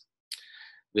 3 months.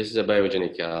 This is a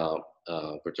biogenic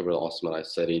vertebral osteomyelitis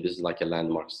study. This is like a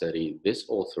landmark study. This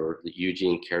author,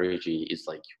 Eugene Carrigy, is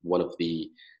like one of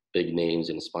the big names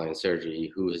in spine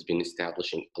surgery who has been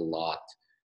establishing a lot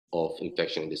of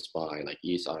infection in the spine, like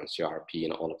ESR and CRP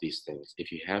and all of these things.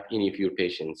 If you have any of your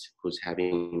patients who's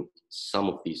having some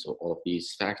of these or all of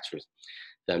these factors,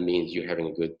 that means you're having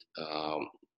a good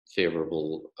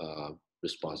favorable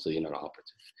response to the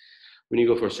non-operative. When you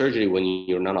go for surgery, when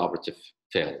your non-operative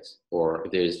fails, or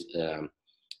if there's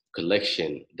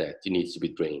collection that needs to be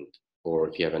drained, or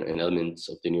if you have an element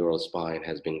of the neural spine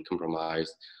has been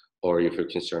compromised, or if you're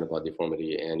concerned about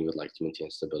deformity and you would like to maintain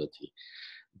stability.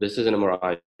 This is an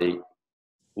MRI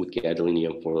with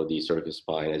gadolinium for the cervical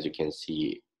spine. As you can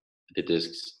see, the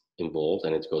discs involved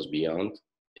and it goes beyond.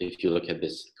 If you look at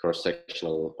this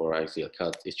cross-sectional or axial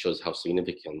cut, it shows how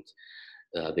significant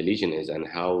the lesion is and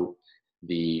how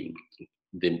the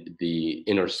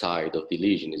inner side of the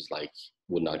lesion is like,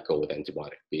 would not go with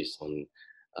antibiotic based on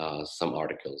some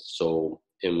articles. So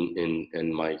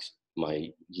in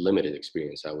my limited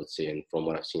experience, I would say, and from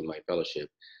what I've seen in my fellowship,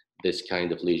 this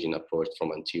kind of lesion approach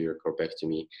from anterior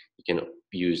corpectomy, you can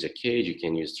use a cage, you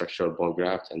can use structural bone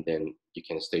graft, and then you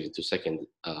can stage it to second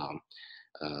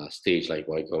stage, like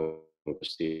while going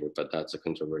posterior, but that's a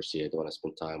controversy. I don't want to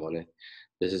spend time on it.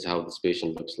 This is how this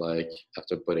patient looks like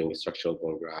after putting a structural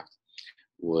bone graft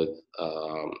with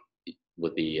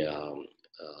the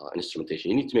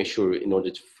instrumentation. You need to make sure, in order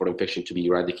for infection to be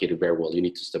eradicated very well, you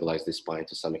need to stabilize the spine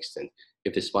to some extent.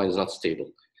 If the spine is not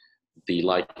stable, the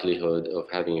likelihood of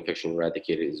having infection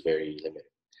eradicated is very limited.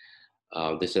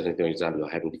 This is an example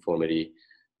of having deformity.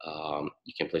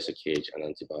 You can place a cage and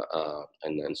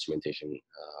instrumentation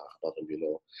above and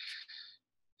below.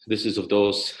 This is of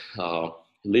those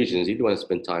lesions. You don't want to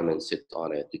spend time and sit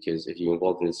on it, because if you're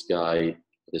involved in this guy,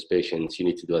 this patient, you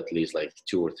need to do at least like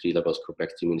 2 or 3 levels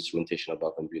corpectomy instrumentation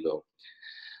above and below.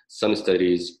 Some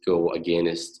studies go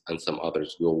against and some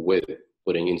others go with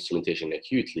putting instrumentation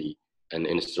acutely, an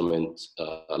instrument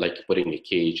like putting a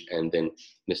cage and then an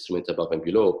instrument above and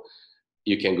below.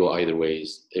 You can go either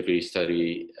ways. Every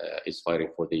study is fighting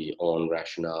for their own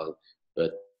rationale,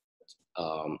 but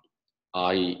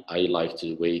I like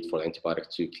to wait for antibiotic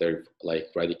to clarify, like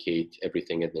eradicate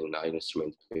everything, and then I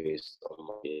instrument based on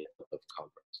my of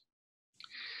comfort.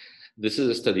 This is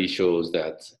a study shows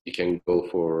that you can go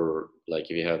for, like,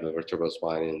 if you have a vertebral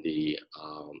spine and the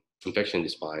infection in the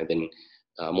spine, then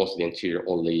mostly anterior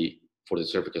only for the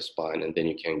cervical spine, and then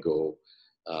you can go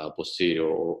posterior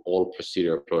or all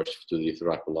posterior approach to the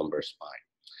thoracolumbar spine.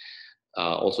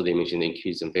 Also, they mentioned the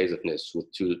increased invasiveness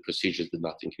with 2 procedures did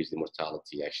not increase the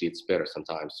mortality. Actually, it's better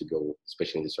sometimes to go,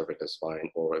 especially in the cervical spine,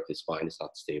 or if the spine is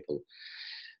not stable.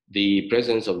 The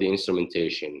presence of the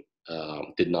instrumentation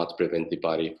did not prevent the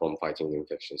body from fighting the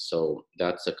infection. So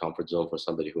that's a comfort zone for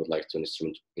somebody who would like to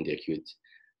instrument in the acute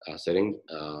setting.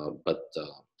 But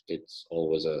it's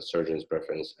always a surgeon's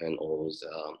preference and always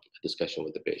a discussion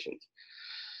with the patient.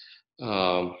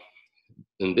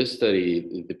 In this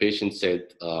study, the patient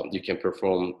said you can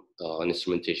perform an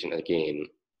instrumentation again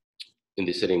in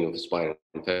the setting of spinal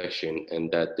infection, and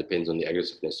that depends on the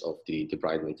aggressiveness of the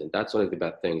debridement. And that's one of the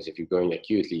bad things. If you're going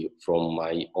acutely, from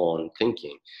my own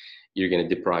thinking, you're going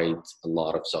to debride a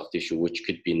lot of soft tissue, which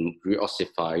could be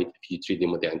reossified if you treat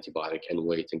them with the antibiotic and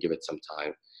wait and give it some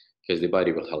time, because the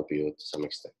body will help you to some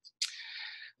extent.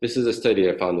 This is a study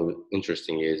I found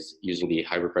interesting, is using the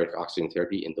hyperbaric oxygen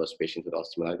therapy in those patients with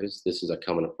osteomyelitis. This is a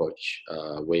common approach,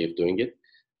 way of doing it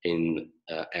in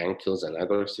ankles and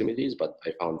other extremities, but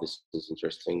I found this is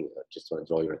interesting. Just want to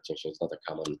draw your attention. It's not a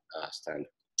common standard.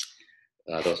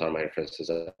 Those are my references,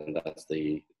 and that's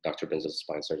the Dr. Benzel's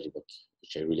spine surgery book,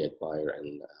 which I really admire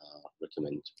and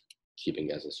recommend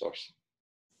keeping as a source.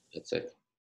 That's it.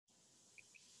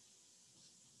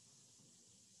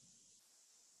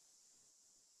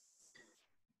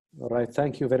 All right,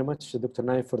 thank you very much, Dr.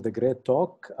 Nayef, for the great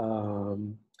talk.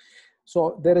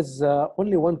 So there is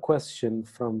only one question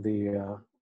from the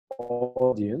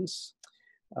audience.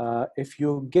 If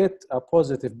you get a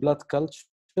positive blood culture,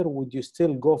 would you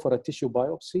still go for a tissue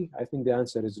biopsy? I think the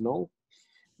answer is no.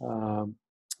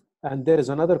 And there is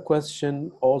another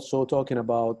question also talking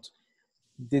about,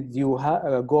 did you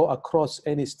go across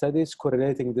any studies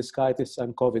correlating discitis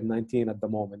and COVID-19 at the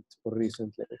moment or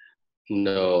recently?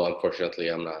 No, unfortunately,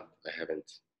 I'm not. I haven't.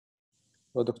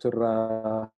 So Dr.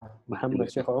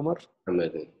 Mohammed Shaikh Omar?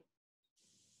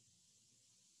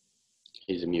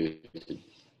 He's muted.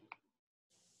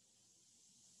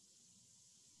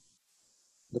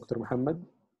 Dr. Mohammed?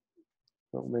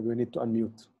 Oh, maybe we need to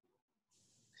unmute.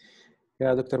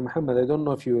 Yeah, Dr. Mohammed, I don't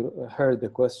know if you heard the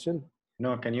question.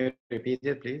 No, can you repeat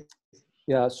it, please?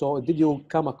 Yeah, so did you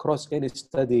come across any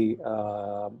study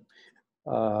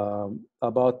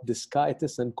about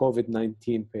discitis and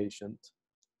COVID-19 patient?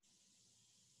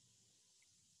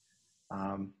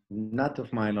 Not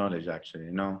of my knowledge, actually.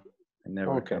 No, I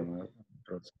never Okay. come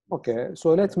across. Okay,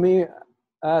 so let me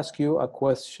ask you a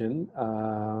question.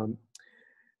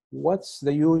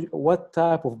 What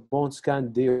type of bone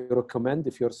scan do you recommend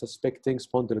if you're suspecting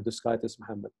spondylodiscitis,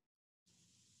 Mohammed?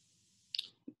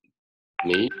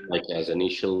 Me, like as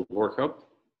initial workup,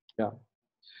 Yeah.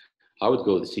 I would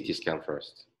go the CT scan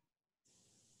first.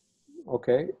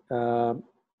 Okay.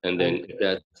 And then if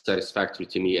that's satisfactory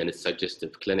to me and it's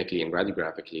suggestive clinically and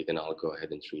radiographically, then I'll go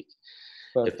ahead and treat.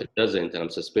 Perfect. If it doesn't, and I'm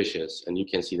suspicious, and you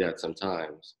can see that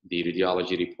sometimes, the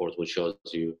radiology report will show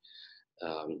you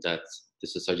that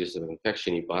this is suggestive of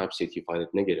infection, you biopsy it, you find it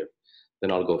negative,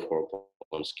 then I'll go for a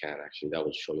bone scan. Actually, that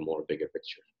will show you more bigger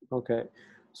picture. Okay,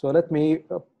 so let me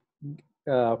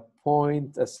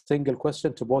point a single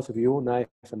question to both of you,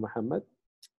 Nayef and Mohammed.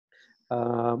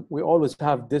 We always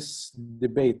have this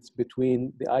debate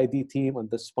between the ID team and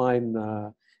the spine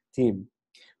team.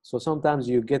 So sometimes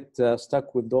you get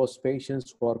stuck with those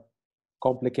patients who are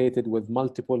complicated with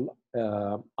multiple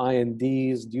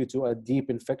INDs due to a deep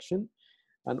infection.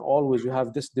 And always you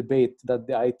have this debate that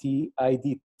the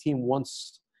ID team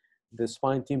wants the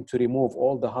spine team to remove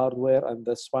all the hardware and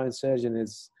the spine surgeon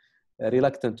is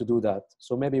reluctant to do that.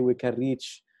 So maybe we can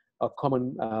reach a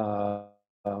common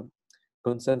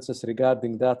consensus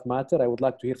regarding that matter. I would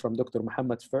like to hear from Dr.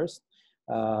 Mohammed first.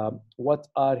 What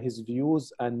are his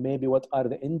views and maybe what are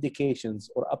the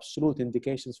indications or absolute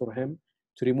indications for him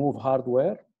to remove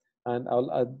hardware?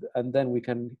 And then we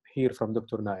can hear from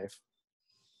Dr. Nayef.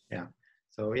 Yeah.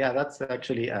 So yeah, that's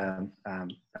actually a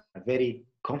very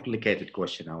complicated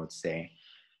question, I would say.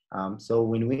 So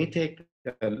when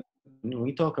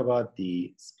we talk about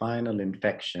the spinal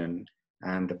infection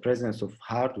and the presence of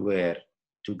hardware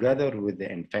together with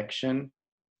the infection,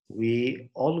 we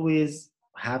always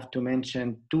have to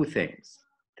mention two things.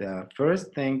 The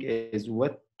first thing is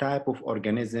what type of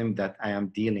organism that I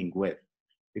am dealing with.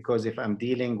 Because if I'm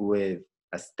dealing with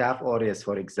a Staph aureus,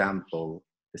 for example,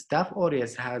 the Staph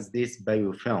aureus has these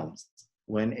biofilms.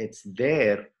 When it's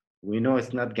there, we know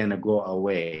it's not going to go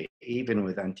away, even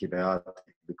with antibiotics,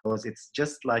 because it's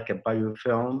just like a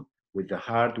biofilm with the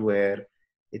hardware.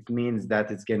 It means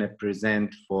that it's going to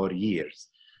present for years.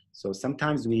 So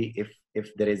sometimes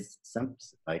if there is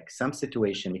some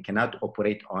situation we cannot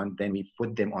operate on, then we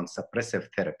put them on suppressive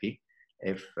therapy.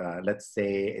 If let's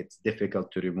say it's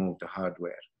difficult to remove the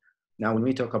hardware. Now, when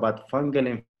we talk about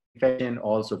fungal infection,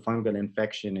 also fungal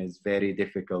infection is very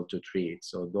difficult to treat.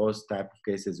 So those type of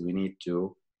cases, we need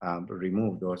to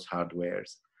remove those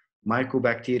hardwares.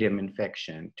 Mycobacterium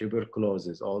infection,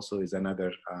 tuberculosis also is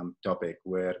another topic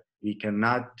where we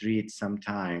cannot treat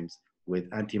sometimes with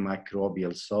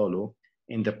antimicrobial solo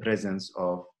in the presence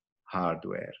of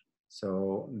hardware.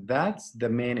 So that's the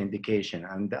main indication.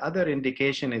 And the other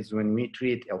indication is when we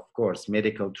treat, of course,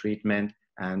 medical treatment,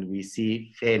 and we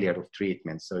see failure of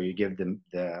treatment. So you give them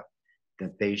the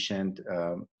patient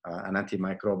an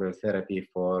antimicrobial therapy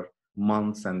for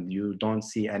months and you don't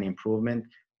see any improvement,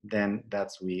 then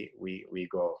that's we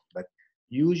go. But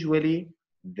usually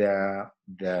the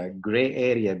gray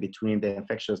area between the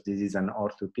infectious disease and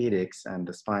orthopedics and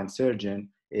the spine surgeon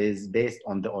is based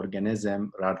on the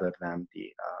organism rather than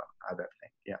the other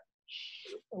thing. Yeah.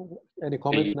 Any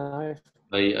comment, Nayef?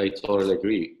 I totally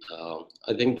agree.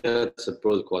 I think that's a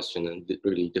broad question and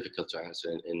really difficult to answer,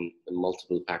 and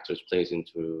multiple factors plays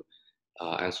into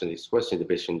answering this question: the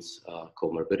patient's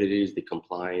comorbidities, the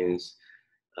compliance,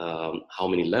 how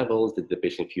many levels did the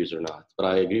patient fuse or not. But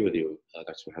I agree with you,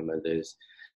 Dr. Mohammed, is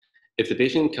if the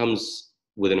patient comes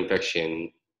with an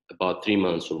infection about 3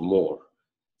 months or more,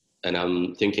 and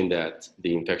I'm thinking that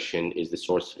the infection is the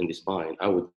source in the spine, I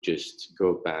would just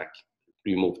go back,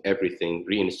 remove everything,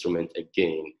 re-instrument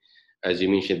again. As you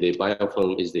mentioned, the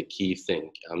biofilm is the key thing.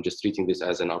 I'm just treating this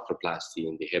as an arthroplasty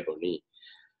in the hip or knee.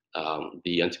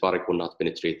 The antibiotic will not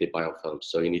penetrate the biofilm,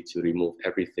 so you need to remove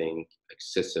everything,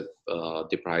 excessive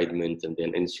debridement, and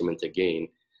then instrument again,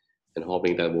 and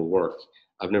hoping that will work.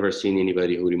 I've never seen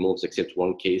anybody who removes except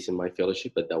one case in my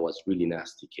fellowship, but that was really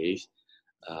nasty case.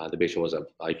 The patient was an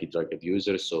IV drug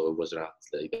abuser, so it was not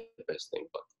the best thing.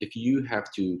 But if you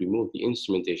have to remove the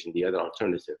instrumentation, the other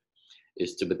alternative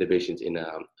is to put the patient in a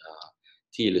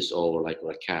TLSO or like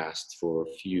a cast for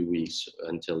a few weeks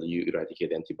until you eradicate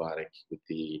the antibiotic with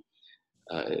the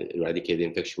eradicate the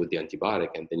infection with the antibiotic,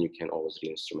 and then you can always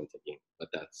re-instrument again. But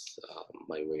that's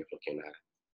my way of looking at it.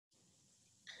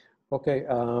 Okay,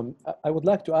 I would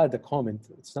like to add a comment.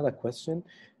 It's not a question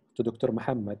to Dr.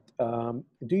 Mohammed.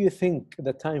 Do you think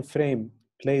the time frame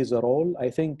plays a role? I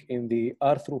think in the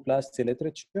arthroplasty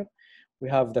literature, we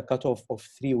have the cutoff of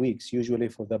 3 weeks usually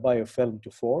for the biofilm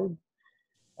to form.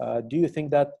 Do you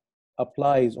think that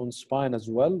applies on spine as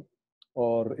well,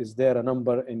 or is there a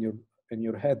number in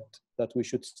your head that we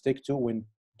should stick to when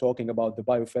talking about the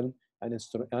biofilm and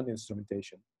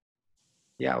instrumentation?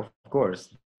 Yeah, of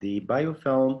course. The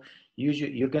biofilm,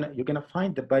 usually you're gonna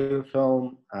find the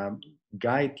biofilm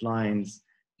guidelines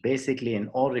basically in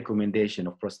all recommendation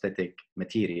of prosthetic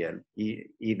material,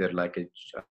 either like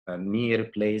a knee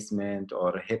replacement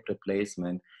or a hip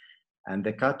replacement, and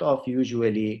the cutoff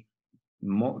usually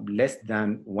less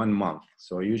than 1 month.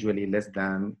 So usually less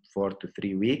than 4 to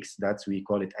 3 weeks. That's, we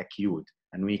call it acute,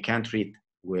 and we can treat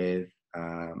with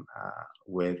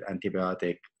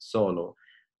antibiotic solo.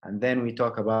 And then we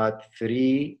talk about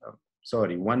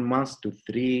 1 month to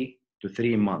 3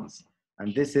 months.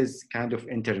 And this is kind of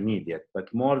intermediate,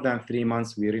 but more than 3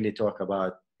 months, we really talk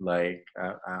about like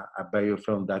a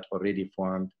biofilm that already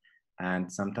formed,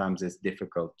 and sometimes it's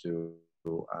difficult to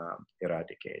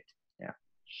eradicate. Yeah.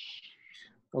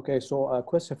 Okay, so a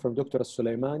question from Dr.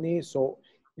 Suleimani. So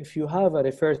if you have a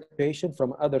referred patient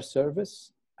from other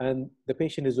service and the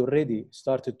patient is already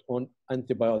started on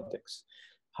antibiotics,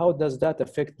 how does that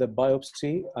affect the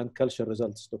biopsy and culture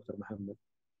results, Dr. Mohammed?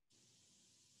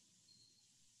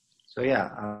 So yeah,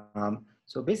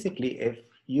 so basically, if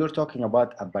you're talking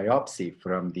about a biopsy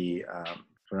from the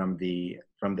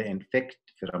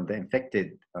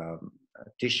infected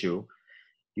tissue,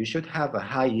 you should have a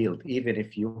high yield, even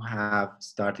if you have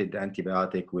started the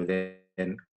antibiotic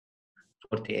within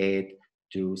 48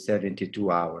 to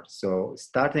 72 hours. So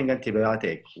starting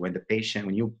antibiotic when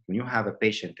you have a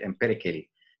patient empirically,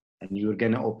 and you're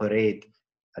gonna operate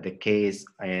the case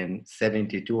in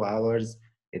 72 hours,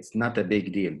 it's not a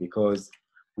big deal, because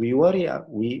we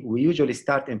usually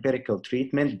start empirical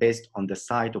treatment based on the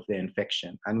site of the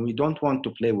infection, and we don't want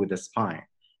to play with the spine,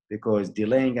 because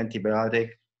delaying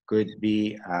antibiotic could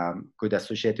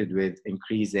associated with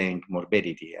increasing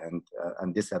morbidity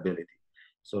and disability.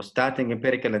 So starting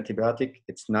empirical antibiotic,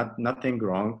 it's nothing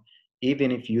wrong.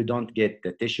 Even if you don't get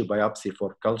the tissue biopsy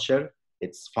for culture,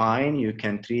 it's fine. You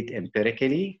can treat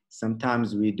empirically.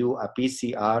 Sometimes we do a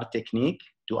PCR technique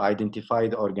to identify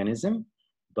the organism,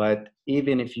 but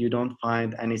even if you don't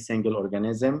find any single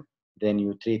organism, then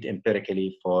you treat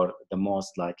empirically for the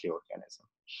most likely organism.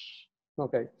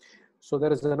 Okay, so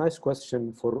there is a nice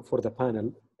question for the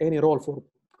panel. Any role for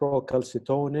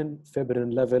procalcitonin,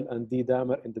 fibrin level, and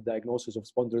D-dimer in the diagnosis of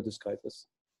spondylodiscitis?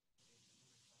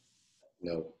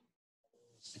 No,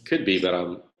 it could be,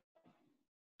 but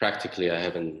practically I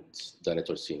haven't done it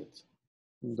or seen it.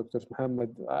 Dr.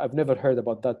 Mohammed, I've never heard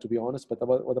about that, to be honest, but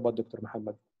what about Dr.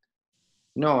 Mohammed?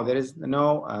 No, there is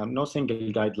no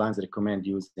single guidelines recommend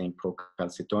using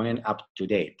procalcitonin up to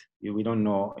date. We don't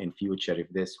know in future if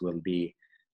this will be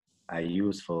a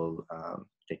useful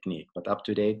technique, but up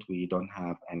to date, we don't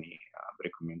have any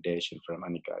recommendation from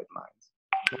any guidelines.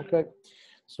 Okay,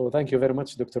 so thank you very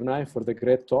much, Dr. Nayef, for the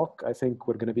great talk. I think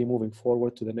we're going to be moving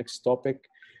forward to the next topic,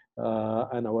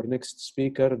 and our next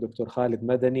speaker, Dr. Khaled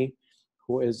Madani,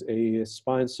 who is a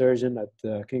spine surgeon at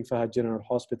King Fahad General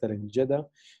Hospital in Jeddah.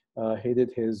 He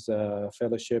did his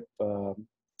fellowship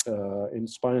in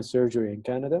spine surgery in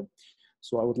Canada.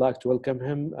 So I would like to welcome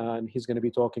him, and he's going to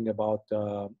be talking about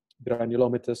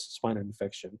Granulamatous spinal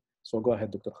infection. So go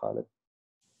ahead, Dr. Khaled.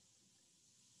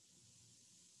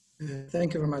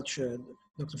 Thank you very much,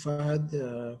 Dr.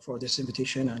 Fahad, for this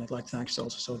invitation, and I'd like to thank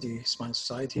also the Spine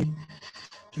Society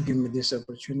to give me this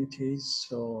opportunity.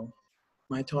 So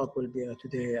my talk will be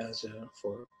today as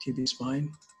for TB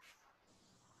spine.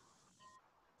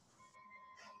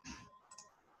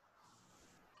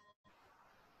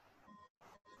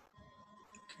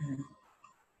 Okay.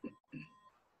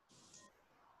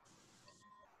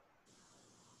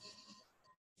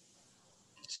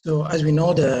 So as we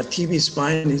know, the TB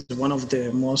spine is one of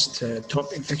the most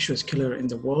top infectious killer in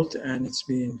the world, and it's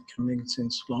been coming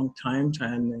since a long time.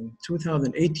 And in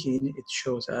 2018, it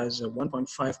shows as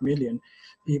 1.5 million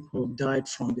people died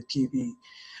from the TB.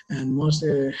 And most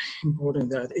important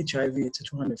that HIV, it's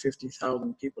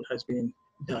 250,000 people has been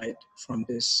died from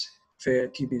this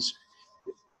TB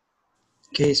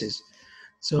cases.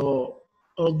 So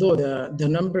although the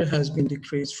number has been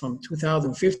decreased from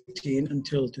 2015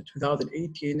 until to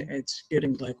 2018, it's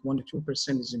getting like 1 to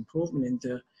 2% is improvement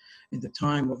in the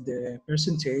time of the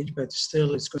percentage, but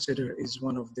still it's considered is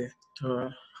one of the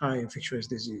high infectious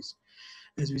disease.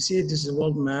 As we see, this is a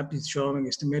world map. It's showing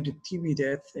estimated TB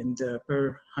death in the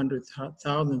per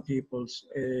 100,000 people.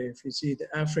 If you see the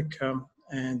Africa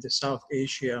and the South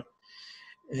Asia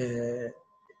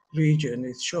region,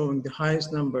 it's showing the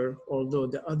highest number, although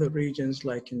the other regions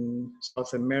like in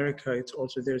South America, it's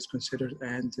also there is considered,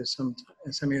 and some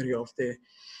area of the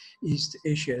East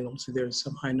Asia. Also, there is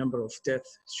some high number of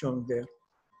deaths shown there.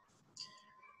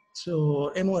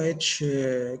 So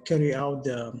MOH carry out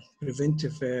the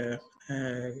preventive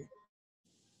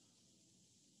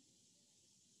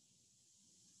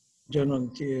general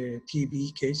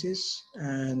TB cases,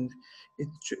 and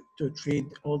to treat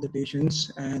all the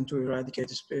patients and to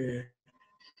eradicate the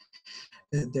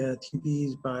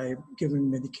TBs by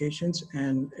giving medications,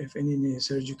 and if any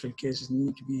surgical cases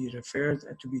need to be referred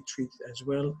and to be treated as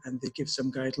well. And they give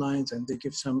some guidelines, and they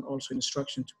give some also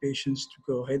instruction to patients to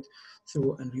go ahead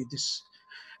through and read this,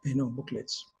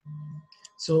 booklets.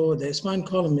 So the spinal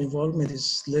column involvement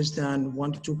is less than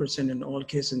 1 to 2% in all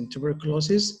cases in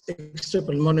tuberculosis.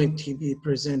 Extrapulmonary TB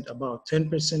present about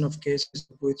 10% of cases,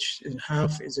 which in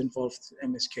half is involved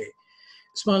in MSK.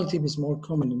 Spinal TB is more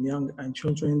common in young and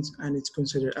children, and it's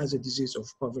considered as a disease of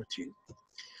poverty.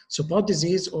 So pod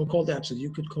disease, or cold abscess,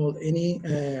 you could call any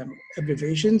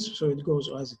abbreviations. So it goes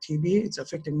as a TB. It's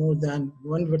affecting more than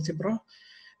one vertebra.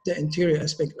 The anterior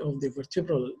aspect of the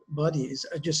vertebral body is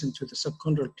adjacent to the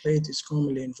subchondral plate is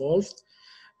commonly involved.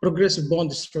 Progressive bone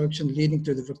destruction leading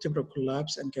to the vertebral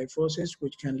collapse and kyphosis,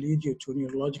 which can lead you to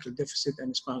neurological deficit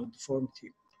and spinal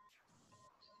deformity.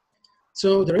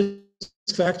 So the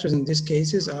risk factors in these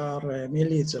cases are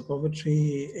mainly it's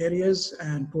poverty areas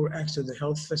and poor access to the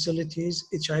health facilities.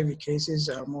 HIV cases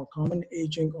are more common.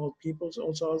 Aging, old people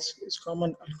also is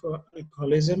common.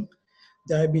 Alcoholism,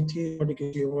 diabetes,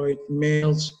 corticosteroid,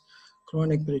 males,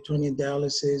 chronic peritoneal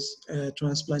dialysis,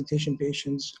 transplantation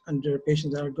patients, and there are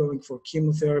patients that are going for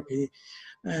chemotherapy,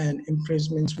 and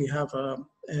imprisonments. We have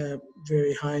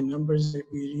very high numbers that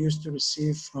we used to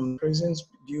receive from prisons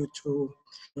due to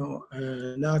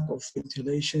lack of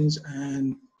ventilations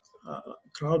and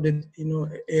crowded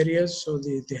areas. So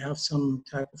they have some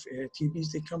type of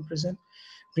TBs they come present.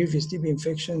 Previous TB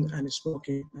infection and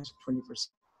smoking as 20%.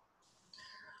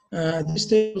 This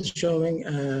table is showing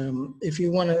if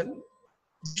you want to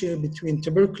share between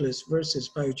tuberculosis versus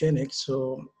pyogenic,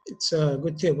 so it's a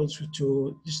good table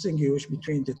to distinguish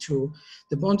between the two.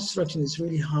 The bone destruction is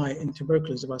really high in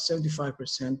tuberculosis, about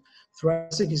 75%.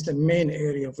 Thoracic is the main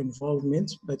area of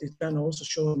involvement, but it can also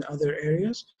show in other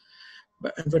areas.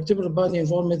 But vertebral body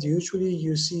involvement, usually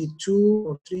you see 2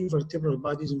 or 3 vertebral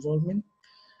bodies involvement.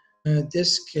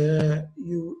 Disc, in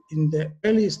the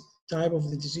earliest type of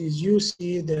the disease, you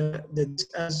see the disc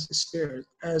as spared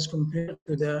as compared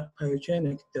to the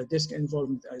pyogenic, the disc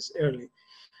involvement as early.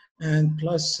 And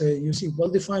plus, you see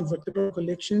well-defined vertebral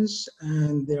collections,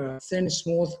 and there are thin,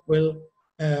 smooth,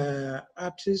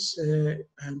 abscess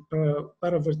and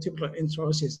paravertebral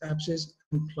intraosseous abscess,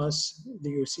 and plus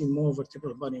you see more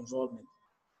vertebral body involvement.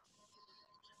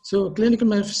 So clinical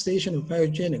manifestation of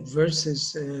pyogenic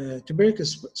versus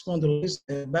tuberculosis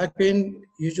spondylosis, back pain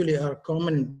usually are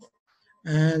common,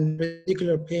 and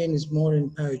particular pain is more in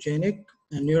pyogenic,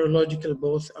 and neurological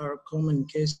both are common in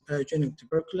case of pyogenic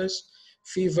tuberculosis.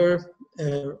 Fever,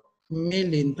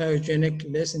 mainly in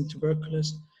pyogenic, less in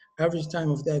tuberculosis. Average time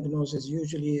of diagnosis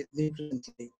usually they present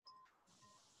late.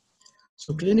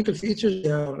 So clinical features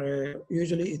are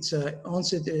usually it's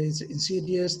onset is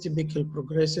insidious, typical,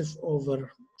 progressive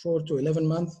over 4 to 11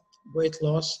 months, weight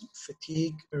loss,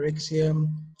 fatigue, pyrexia,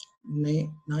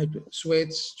 night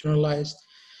sweats, generalized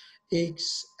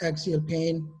aches, axial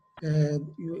pain.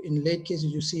 In late cases,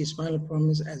 you see spinal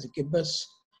prominence as a gibbous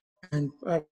and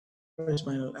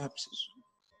paraspinal abscess.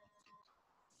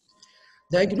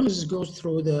 Diagnosis goes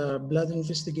through the blood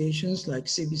investigations like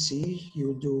CBC.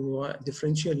 You do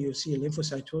differential, you see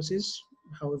lymphocytosis.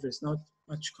 However, it's not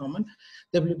much common.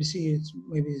 WBC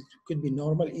could be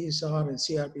normal. ESR and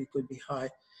CRP could be high.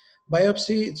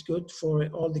 Biopsy, it's good for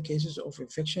all the cases of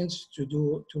infections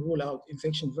to rule out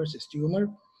infection versus tumor.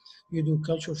 You do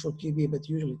culture for TB, but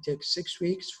usually takes 6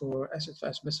 weeks for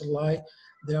acid-fast bacilli.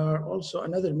 There are also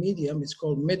another medium, it's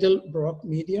called Middlebrook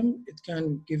medium. It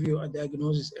can give you a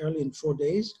diagnosis early in 4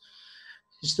 days.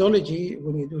 Histology,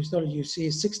 when you do histology, you see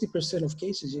 60% of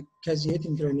cases,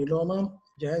 caseating granuloma,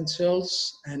 giant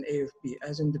cells, and AFP,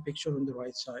 as in the picture on the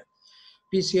right side.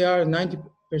 PCR,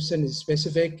 90% is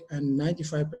specific and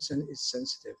 95% is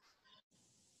sensitive.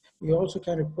 You also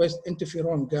can request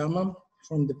interferon gamma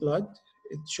from the blood.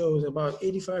 It shows about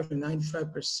 85 to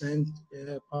 95%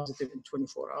 positive in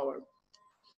 24 hours.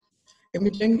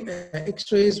 Imaging,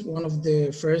 X-rays, one of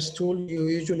the first tools you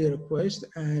usually request,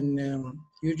 and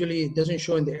usually it doesn't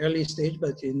show in the early stage,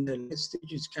 but in the late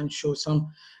stages can show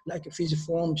some, like a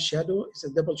fusiform shadow. It's a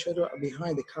double shadow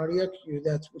behind the cardiac.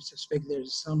 That would suspect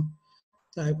there's some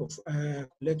type of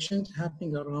collections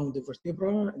happening around the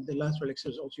vertebra. And the lateral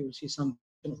X-rays also you will see some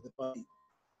of the body.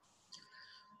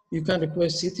 You can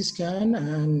request CT scan,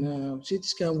 and CT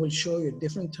scan will show you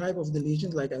different type of the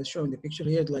lesions, like I show in the picture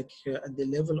here, like at the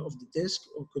level of the disc,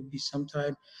 or could be some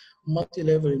type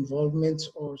multi-level involvement,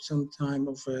 or some type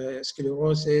of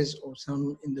sclerosis, or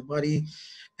some in the body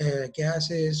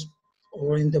gases,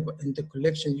 or in the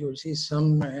collection you will see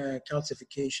some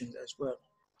calcifications as well.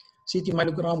 CT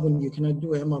myelogram, when you cannot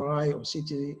do MRI or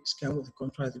CT scan with the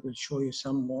contrast, it will show you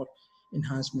some more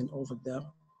enhancement over the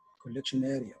collection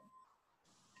area.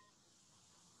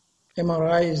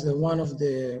 MRI is one of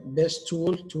the best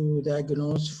tools to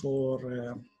diagnose for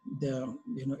the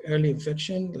early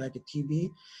infection like a TB.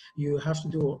 You have to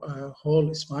do a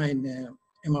whole spine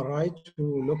MRI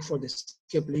to look for the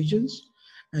skip lesions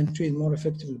and treat more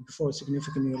effectively before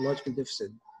significant neurological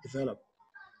deficit develop.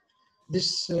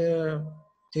 This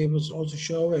table is also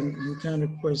showing you can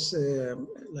request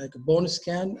like a bone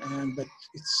scan, but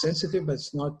it's sensitive, but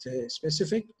it's not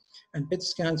specific. And PET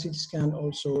scan, CT scan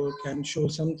also can show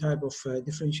some type of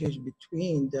differentiation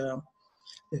between the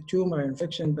tumor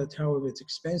infection, but however it's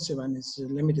expensive and it's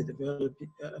limited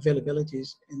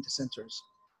availabilities in the centers.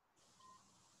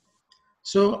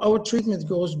 So our treatment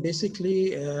goes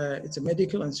basically, it's a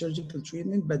medical and surgical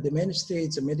treatment, but the mainstay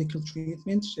is a medical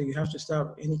treatment. So you have to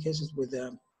start any cases with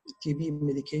TB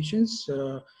medications,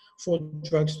 4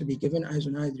 drugs to be given: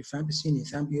 isoniazid, rifampicin,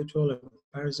 ethambutol, and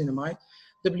pyrazinamide.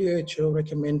 WHO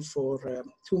recommend for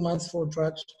 2 months 4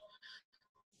 drugs,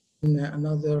 and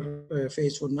another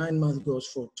phase for 9 months goes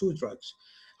for 2 drugs.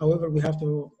 However, we have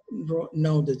to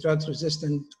know the drugs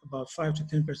resistant about 5 to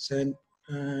 10%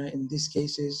 in these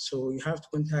cases, so you have to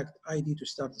contact ID to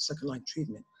start the second-line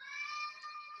treatment.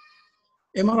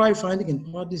 MRI finding in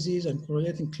heart disease and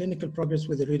correlating clinical progress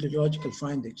with the radiological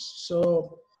findings.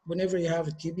 So whenever you have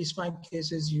TB spine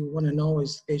cases, you want to know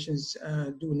is patients,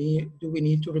 do we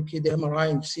need to repeat the MRI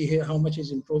and see here how much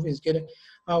is improving, is getting.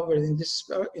 However, in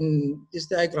this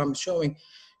diagram showing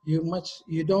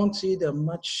you don't see the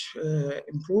much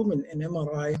improvement in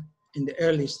MRI in the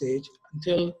early stage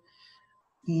until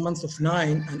month of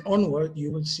 9 and onward.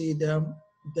 You will see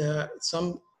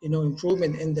some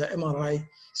improvement in the MRI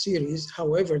series.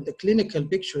 However, the clinical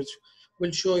pictures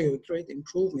will show you a great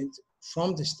improvement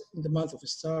from the month of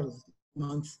start of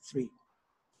month 3.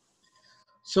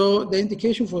 So the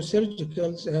indication for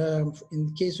surgicals in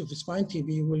the case of spine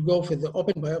TB will go for the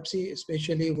open biopsy,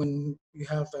 especially when you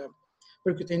have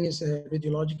percutaneous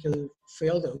radiological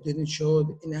failed or didn't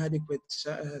show inadequate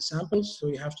samples. So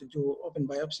you have to do open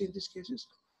biopsy in these cases.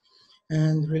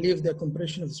 And relieve the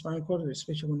compression of the spinal cord,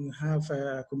 especially when you have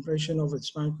compression over the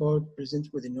spinal cord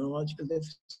presented with a neurological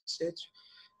deficit.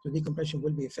 So decompression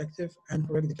will be effective, and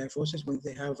correct the kyphosis when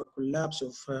they have a collapse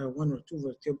of 1 or 2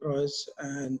 vertebrae,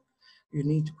 and you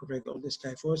need to correct all this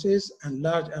kyphosis, and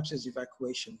large abscess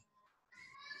evacuation.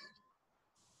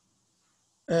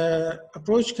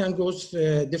 Approach can go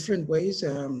different ways.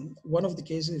 One of the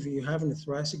cases, if you have in the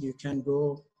thoracic, you can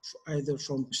go either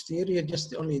from posterior,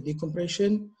 just only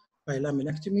decompression by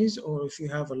laminectomies, or if you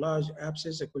have a large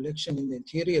abscess, a collection in the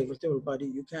interior vertebral body,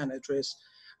 you can address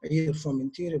either from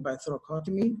interior by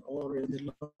thoracotomy or in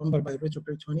the lumbar by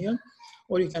retroperitoneal,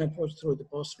 or you can approach through the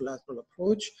posterolateral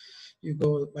approach. You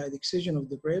go by the excision of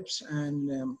the ribs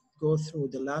and go through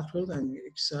the lateral and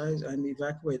excise and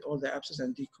evacuate all the abscess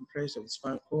and decompress of the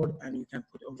spinal cord, and you can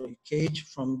put over a cage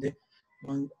from the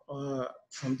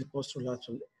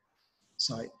posterolateral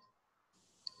side.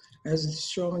 As it's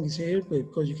showing here,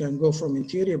 because you can go from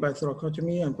interior by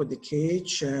thoracotomy and put the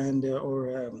cage and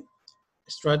or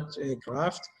strut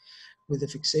graft with the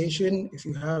fixation. If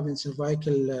you have in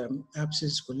cervical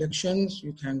abscess collections,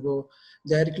 you can go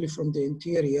directly from the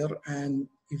interior and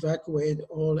evacuate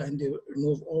all and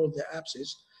remove all the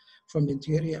abscess from the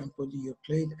interior and put your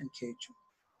plate and cage.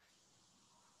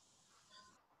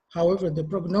 However, the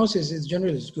prognosis is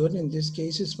generally good. In these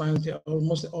cases, finally,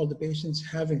 almost all the patients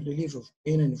having relief of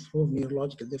pain and improved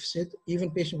neurological deficit.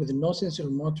 Even patients with no sensory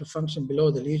motor function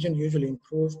below the lesion usually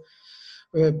improve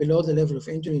below the level of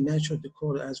injury natural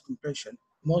decor as compression.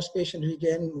 Most patients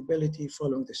regain mobility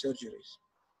following the surgeries.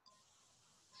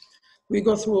 We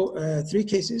go through 3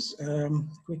 cases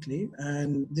quickly,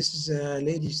 and this is a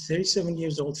lady, 37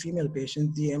 years old, female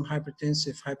patient, DM,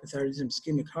 hypertensive, hypothyroidism,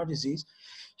 ischemic heart disease.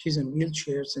 She's in a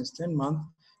wheelchair since 10 months,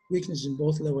 weakness in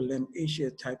both lower limb, Asia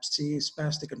type C,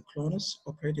 spastic and clonus,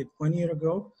 operated 1 year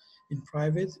ago in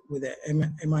private with a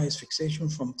MIS fixation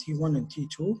from T1 and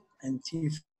T2 and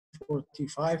T4,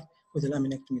 T5 with a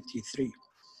laminectomy T3.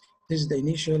 This is the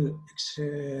initial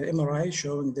MRI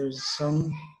showing there's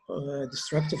some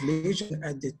destructive lesion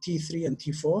at the T3 and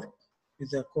T4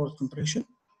 with the cord compression.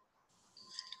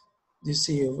 You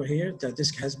see over here that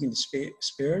disc has been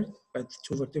spared, but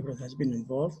two vertebrae has been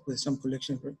involved with some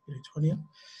collection of peritoneum.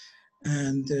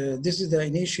 And this is the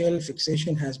initial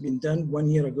fixation has been done 1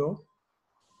 year ago.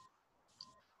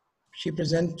 She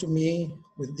presented to me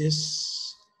with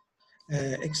this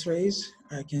X-rays.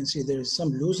 I can see there is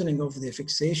some loosening of the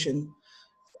fixation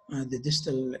at the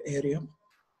distal area.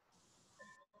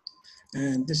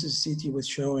 And this is CT was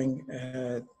showing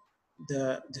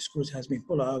the screws has been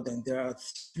pulled out, and there are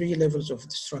 3 levels of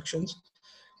destructions.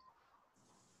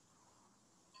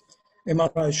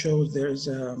 MRI shows there is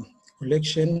a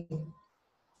collection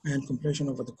and compression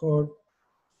over the cord.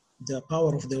 The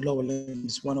power of the lower limb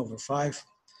is 1/5.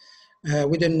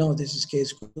 We didn't know this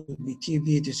case could be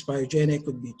TB, dysbiogenic,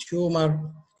 could be tumor,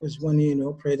 because when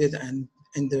operated and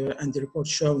the report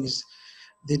showing is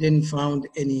they didn't found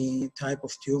any type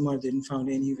of tumor, didn't found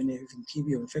any even TB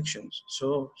or infections.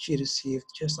 So she received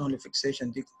just only fixation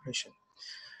and decompression.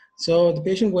 So the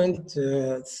patient went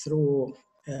through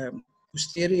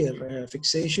posterior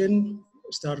fixation,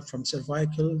 started from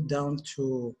cervical down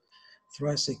to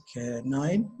thoracic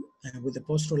 9 with the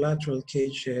posterolateral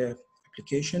cage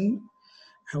application.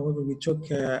 However, we took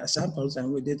samples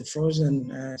and we did the frozen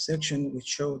section, which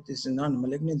showed this is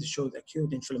non-malignant, it showed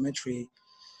acute inflammatory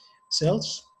cells.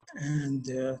 And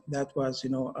that was,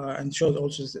 and showed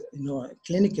also,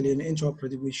 clinically in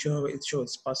intraoperative, it showed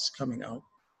pus coming out.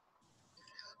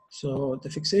 So the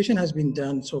fixation has been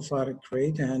done so far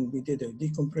great, and we did the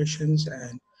decompressions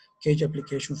and cage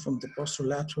application from the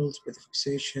posterolaterals with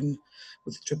fixation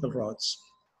with triple rods.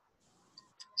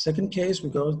 Second case, we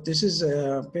go, this is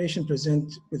a patient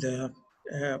present with a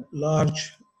large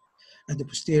at the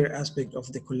posterior aspect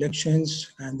of the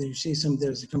collections, and there you see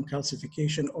there's some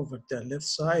calcification over the left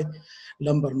side,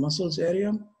 lumbar muscles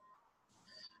area.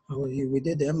 We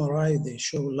did the MRI, they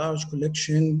show large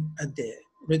collection at the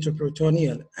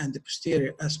retroperitoneal and the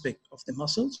posterior aspect of the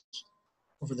muscles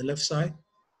over the left side.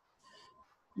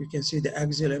 You can see the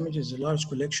axial image is a large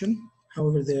collection.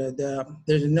 However,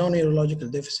 there's no neurological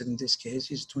deficit in this case.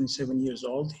 He's 27 years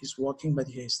old, he's walking, but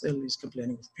he still is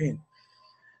complaining of pain.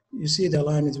 You see the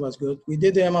alignment was good. We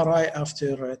did the MRI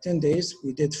after 10 days.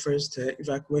 We did first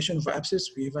evacuation of abscess.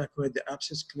 We evacuated the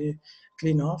abscess,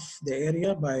 clean off the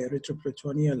area by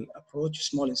retroperitoneal approach,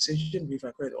 small incision. We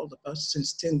evacuated all the pus.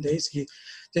 Since 10 days,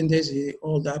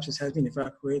 all the abscess has been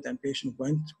evacuated and patient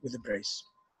went with a brace.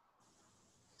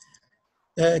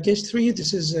 Case 3,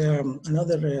 this is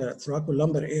another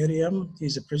thoracolumbar area.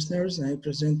 He's a prisoner and he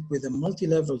presents with a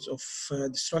multi-levels of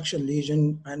destruction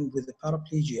lesion and with the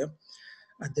paraplegia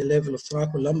at the level of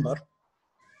thoracolumbar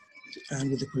and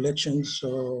with the collection.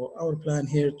 So our plan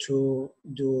here to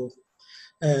do,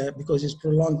 because it's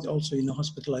prolonged also in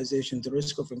hospitalization, the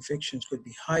risk of infections could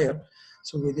be higher.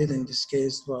 So we did in this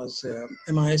case was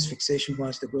MIS fixation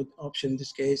was the good option in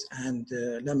this case, and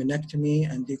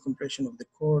laminectomy and decompression of the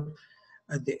cord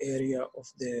at the area of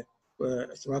the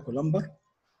thoracolumbar.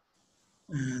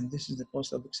 And this is the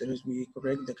post-op X-rays. We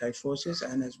correct the kyphosis,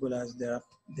 and as well as the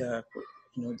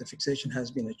fixation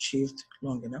has been achieved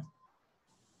long enough.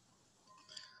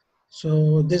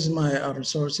 So this is our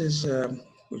resources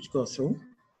which go through.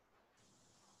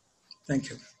 Thank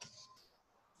you.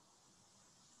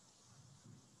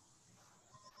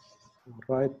 All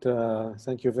right,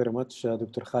 thank you very much,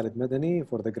 Dr. Khaled Madani,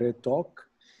 for the great talk.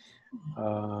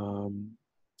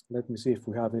 Let me see if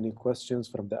we have any questions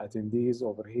from the attendees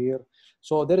over here.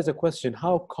 So there is a question,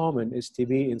 how common is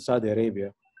TB in Saudi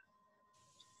Arabia?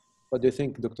 What do you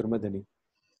think, Dr. Madani?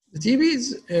 The TB is,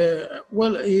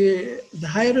 the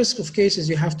high risk of cases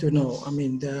you have to know. I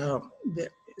mean,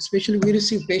 especially we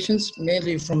receive patients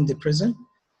mainly from the prison,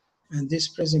 and these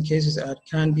prison cases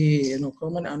can be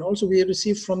common, and also we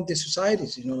receive from the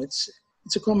societies.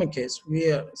 It's a common case.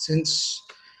 Since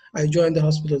I joined the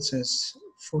hospital since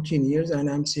 14 years, and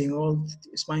I'm seeing all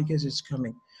spine cases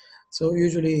coming. So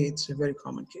usually it's a very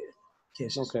common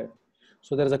case. Okay.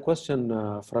 So there's a question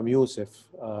from Yusuf,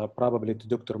 probably to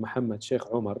Dr. Mohammed Shaikh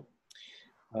Omar.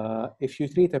 If you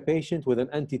treat a patient with an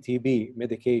anti-TB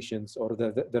medications or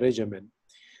the regimen,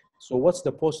 so what's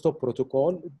the post-op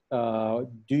protocol?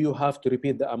 Do you have to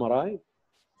repeat the MRI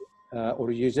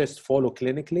or you just follow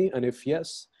clinically? And if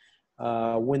yes,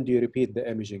 when do you repeat the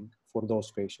imaging for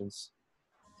those patients?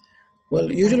 Well,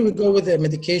 usually we go with the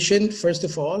medication, first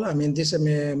of all. I mean, this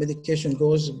medication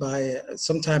goes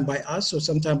sometime by us or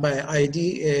sometime by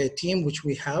ID team, which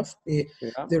we have. They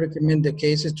recommend the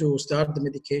cases to start the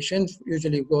medication.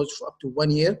 Usually it goes for up to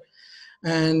 1 year.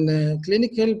 And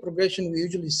clinical progression, we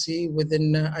usually see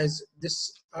within, as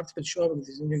this article showing,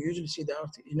 you usually see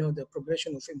the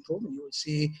progression of improvement. You will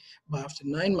see by after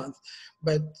 9 months.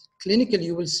 But clinically,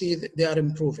 you will see that they are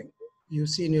improving. you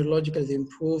see neurological, they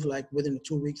improve like within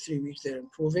 2 weeks, 3 weeks, they're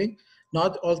improving.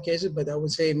 Not all cases, but I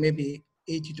would say maybe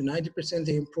 80 to 90%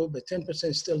 they improve, but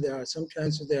 10% still there are some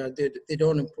cancers they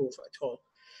don't improve at all.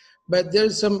 But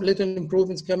there's some little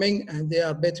improvements coming, and they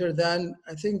are better than,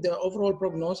 I think the overall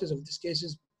prognosis of these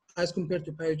cases as compared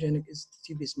to pyogenic is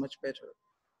TB is much better.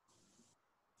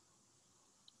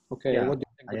 Okay, yeah, what do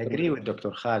you think? I agree with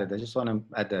Dr. Khaled. I just want to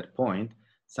add that point.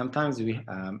 Sometimes we,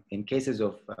 in cases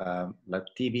of like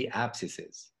TB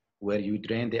abscesses, where you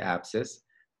drain the abscess,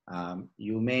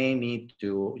 you may need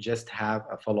to just have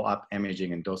a follow-up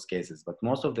imaging in those cases. But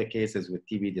most of the cases with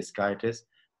TB discitis,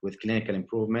 with clinical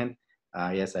improvement,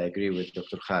 yes, I agree with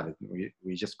Dr. Khaled.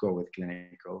 We just go with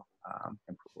clinical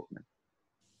improvement.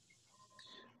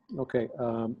 Okay.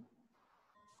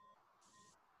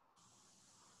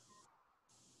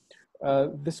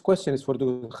 This question is for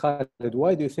Dr. Khaled.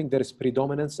 Why do you think there is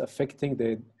predominance affecting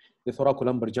the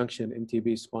thoracolumbar junction in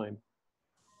TB spine?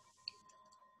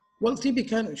 Well, TB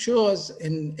can show us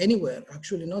in anywhere,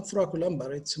 actually not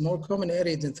thoracolumbar. It's a more common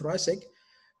area than thoracic,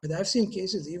 but I've seen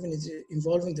cases even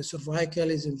involving the cervical,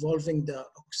 is involving the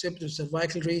occipital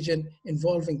cervical region,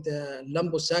 involving the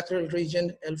lumbosacral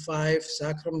region, L5,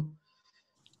 sacrum.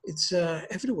 It's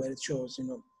everywhere it shows, you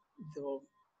know. Though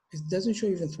it doesn't show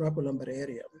even thoracolumbar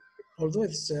area. Although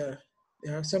it's,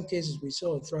 there are some cases we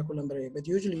saw thoracolumbar area, but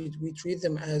usually we treat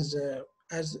them as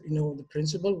you know, the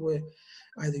principle where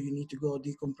either you need to go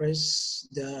decompress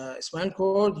the spinal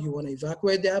cord, you want to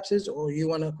evacuate the abscess, or you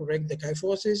want to correct the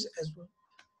kyphosis as well.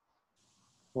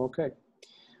 Okay,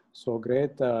 so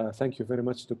great. Thank you very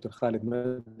much, Dr. Khaled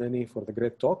Madani, for the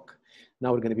great talk.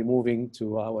 Now we're going to be moving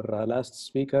to our last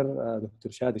speaker, Dr.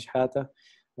 Shadi Shihata,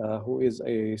 who is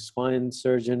a spine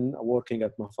surgeon working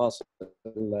at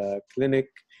Mafasel Clinic.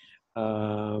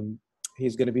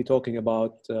 He's going to be talking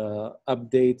about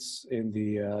updates in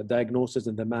the diagnosis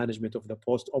and the management of the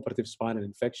post-operative spinal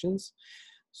infections.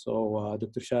 So,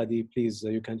 Dr. Shadi, please,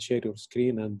 you can share your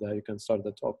screen and you can start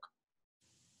the talk.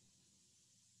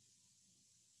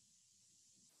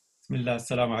 بسم الله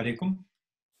السلام عليكم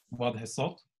واضح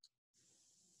الصوت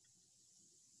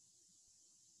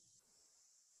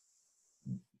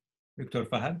دكتور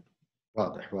فهد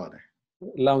واضح واضح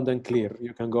Loud and clear.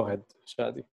 You can go ahead,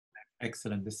 Shadi.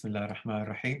 Excellent. بسم الله الرحمن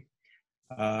الرحيم.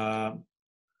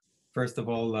 First of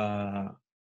all,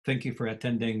 thank you for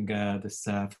attending this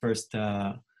first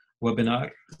webinar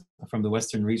from the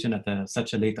Western region at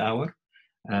such a late hour.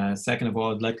 Second of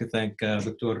all, I'd like to thank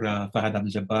Dr. Fahad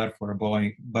Abduljabbar for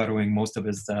borrowing most of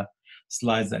his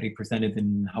slides that he presented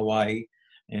in Hawaii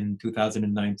in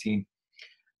 2019.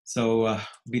 So we'll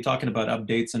be talking about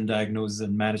updates and diagnosis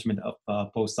and management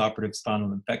of post-operative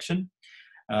spinal infection.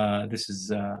 This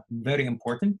is very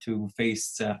important to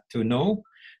face,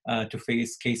 to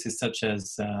face cases such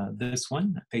as this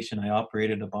one, a patient I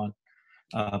operated about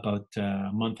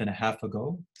a month and a half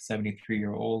ago,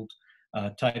 73-year-old,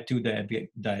 type 2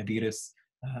 diabetes.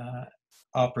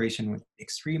 Operation went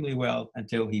extremely well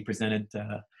until he presented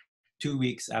 2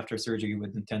 weeks after surgery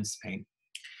with intense pain.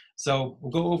 So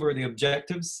we'll go over the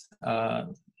objectives,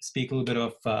 speak a little bit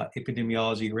of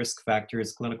epidemiology, risk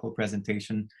factors, clinical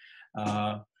presentation,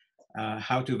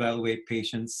 how to evaluate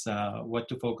patients, what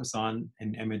to focus on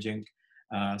in imaging,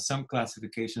 some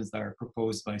classifications that are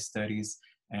proposed by studies,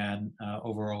 and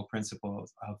overall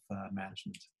principles of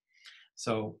management.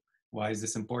 So why is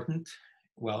this important?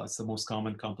 Well, it's the most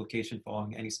common complication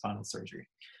following any spinal surgery.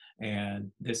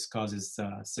 And this causes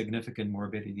significant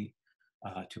morbidity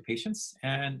to patients.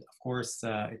 And of course,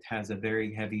 it has a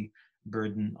very heavy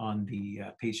burden on the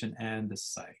patient and the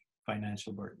society,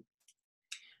 financial burden.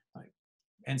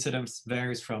 Incidence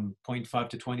varies from 0.5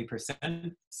 to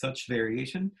 20%. Such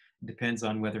variation depends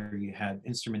on whether you had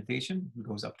instrumentation, it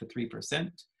goes up to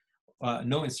 3%.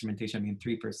 No instrumentation, I mean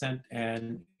 3%.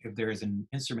 And if there is an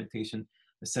instrumentation,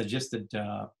 the suggested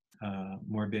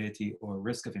morbidity or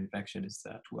risk of infection is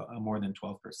more than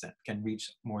 12%, can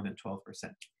reach more than 12%.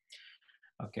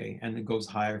 Okay, and it goes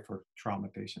higher for trauma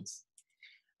patients.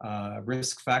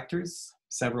 Risk factors,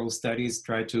 several studies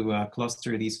try to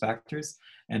cluster these factors,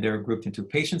 and they're grouped into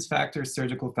patients factors,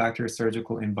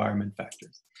 surgical environment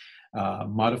factors.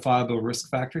 Modifiable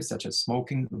risk factors such as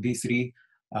smoking, obesity,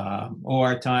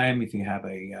 OR time, if you have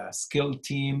a skilled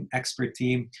team, expert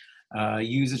team,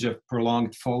 usage of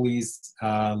prolonged Foley's,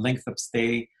 length of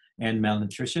stay, and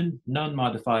malnutrition.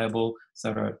 Non-modifiable,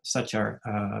 such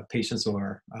are patients who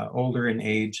are older in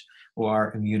age, or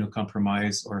are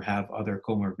immunocompromised, or have other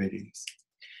comorbidities.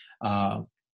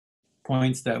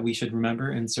 Points that we should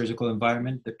remember in surgical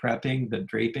environment: the prepping, the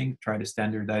draping, try to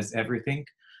standardize everything.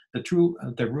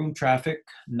 The room traffic,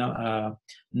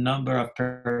 number of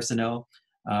personnel,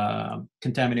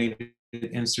 contaminated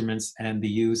instruments, and the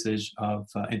usage of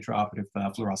intraoperative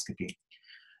fluoroscopy.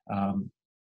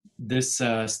 This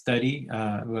study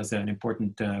was an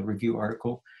important review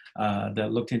article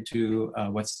that looked into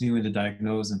what's new in the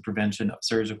diagnosis and prevention of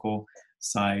surgical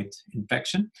site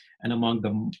infection, and among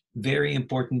the very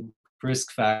important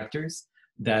risk factors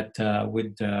that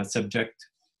would subject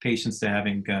patients to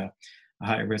having a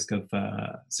high risk of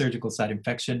surgical site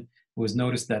infection. It was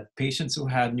noticed that patients who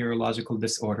had neurological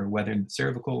disorder, whether in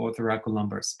cervical or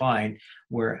thoracolumbar spine,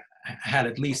 had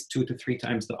at least 2 to 3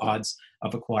 times the odds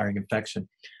of acquiring infection.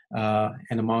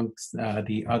 And amongst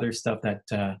the other stuff that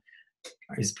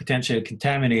is potentially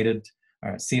contaminated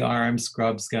are CRM,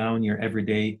 scrubs, gown, your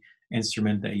everyday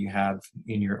instrument that you have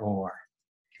in your OR.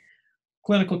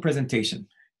 Clinical presentation.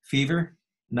 Fever,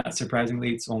 not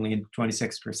surprisingly, it's only in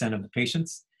 26% of the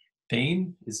patients.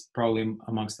 Pain is probably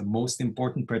amongst the most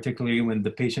important, particularly when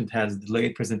the patient has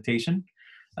delayed presentation,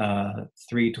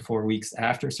 3 to 4 weeks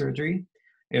after surgery.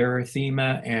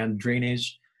 Erythema and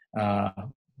drainage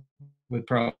would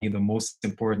probably be the most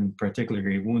important,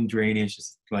 particularly wound drainage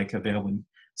is like available in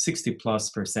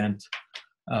 60+%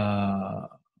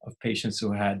 of patients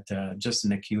who had just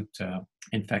an acute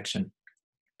infection.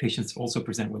 Patients also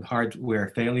present with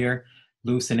hardware failure,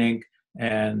 loosening,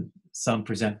 and some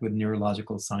present with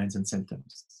neurological signs and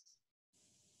symptoms.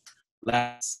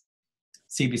 Last,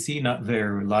 CBC, not very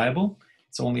reliable.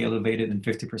 It's only elevated in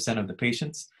 50% of the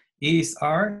patients.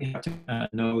 ESR, you have to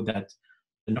know that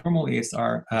the normal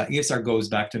ESR goes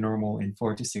back to normal in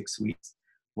 4 to 6 weeks,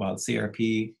 while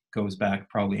CRP goes back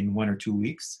probably in 1 or 2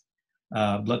 weeks.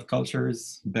 Blood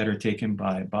cultures, better taken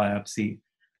by biopsy,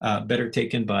 better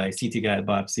taken by CT guided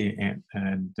biopsy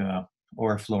and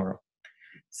or fluoro.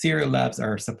 Serial labs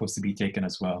are supposed to be taken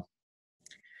as well.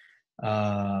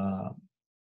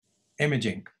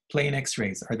 Imaging, plain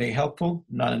x-rays, are they helpful?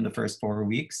 Not in the first 4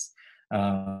 weeks.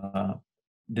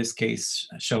 This case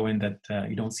showing that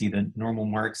you don't see the normal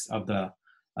marks of the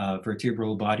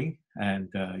vertebral body, and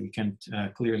you can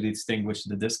clearly distinguish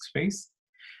the disc space.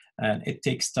 And it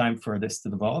takes time for this to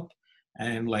develop.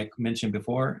 And like mentioned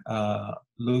before,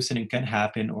 loosening can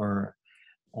happen or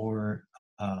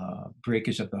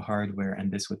breakage of the hardware,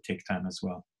 and this would take time as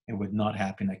well. It would not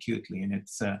happen acutely, and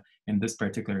it's in this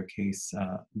particular case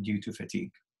due to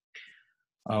fatigue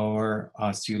or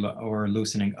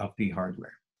loosening of the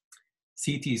hardware.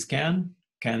 CT scan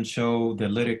can show the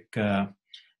lytic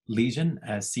lesion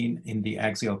as seen in the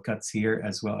axial cuts here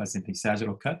as well as in the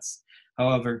sagittal cuts.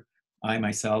 However, I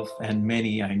myself and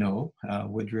many I know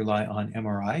would rely on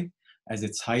MRI as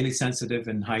it's highly sensitive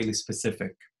and highly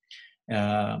specific.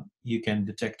 You can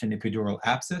detect an epidural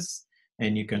abscess,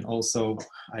 and you can also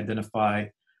identify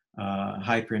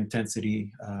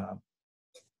hyperintensity.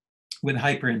 With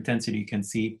hyperintensity, you can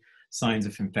see signs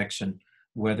of infection,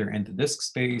 whether in the disc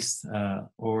space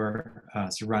or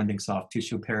surrounding soft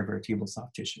tissue, paravertebral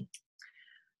soft tissue.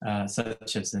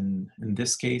 Such as in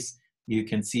this case, you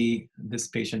can see this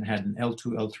patient had an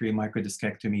L2, L3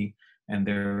 microdiscectomy, and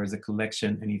there is a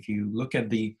collection. And if you look at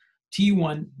the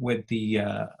T1 with the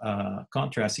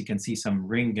contrast, you can see some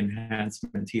ring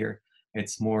enhancement here.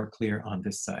 It's more clear on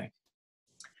this side.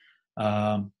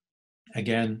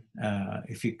 Again,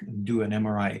 if you do an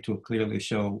MRI, it will clearly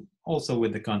show also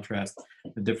with the contrast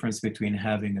the difference between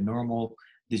having a normal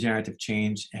degenerative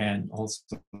change and also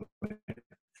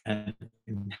an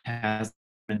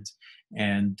enhancement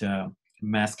and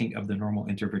masking of the normal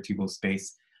intervertebral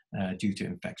space due to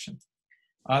infection.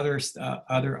 Other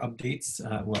updates,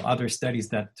 other studies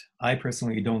that I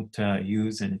personally don't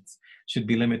use, and it should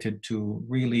be limited to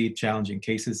really challenging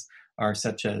cases, are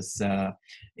such as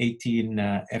 18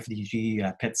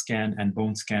 FDG PET scan and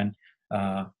bone scan.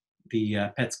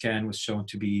 The PET scan was shown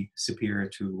to be superior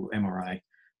to MRI.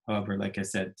 However, like I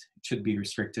said, it should be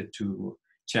restricted to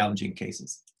challenging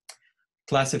cases.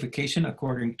 Classification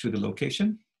according to the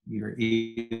location. You're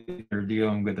either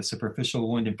dealing with a superficial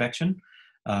wound infection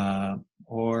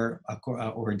or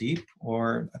deep,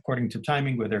 or according to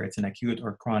timing, whether it's an acute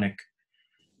or chronic.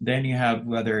 Then you have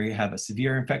whether you have a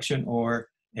severe infection or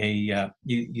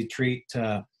you treat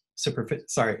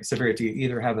severity. You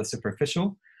either have a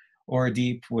superficial or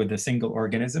deep with a single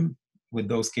organism. With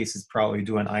those cases, probably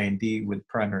do an IND with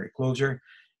primary closure.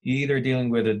 You're either dealing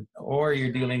with it or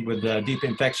you're dealing with a deep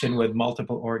infection with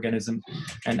multiple organisms,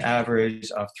 an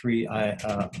average of 3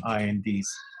 INDs.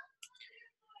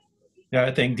 The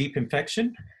other thing, deep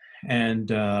infection and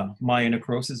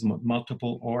myonecrosis,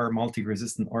 multiple or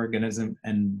multi-resistant organism,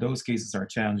 and those cases are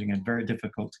challenging and very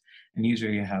difficult, and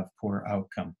usually you have poor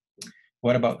outcome.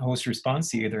 What about host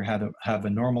response? You either have a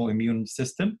normal immune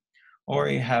system, or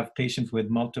you have patients with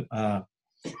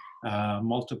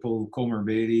multiple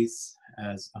comorbidities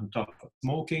as on top of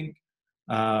smoking,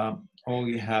 or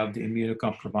you have the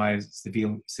immunocompromised,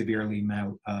 severely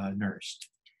malnourished.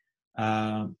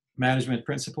 Management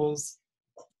principles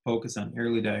focus on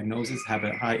early diagnosis, have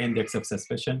a high index of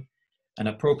suspicion, an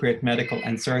appropriate medical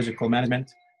and surgical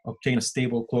management, obtain a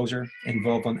stable closure,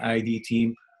 involve an ID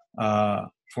team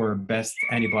for best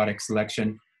antibiotic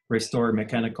selection, restore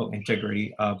mechanical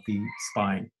integrity of the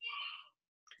spine.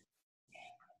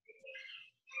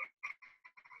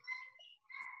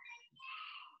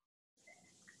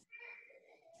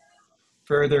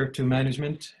 Further to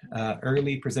management,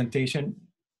 early presenting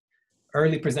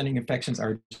infections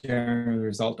are generally a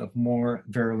result of more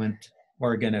virulent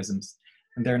organisms,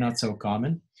 and they're not so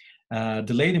common.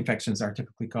 Delayed infections are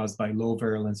typically caused by low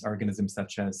virulence organisms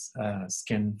such as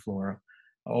skin flora.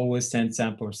 Always send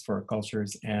samples for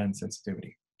cultures and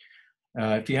sensitivity.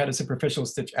 If you had a superficial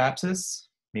stitch abscess,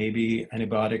 maybe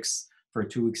antibiotics for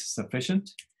 2 weeks is sufficient.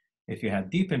 If you had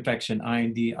deep infection,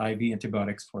 IND, IV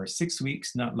antibiotics for 6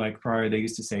 weeks, not like prior, they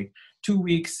used to say 2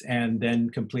 weeks and then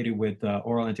completed with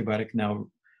oral antibiotic. Now,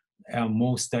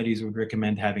 most studies would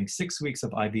recommend having 6 weeks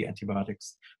of IV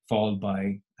antibiotics followed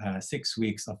by 6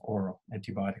 weeks of oral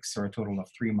antibiotics, or a total of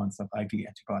 3 months of IV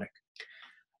antibiotic.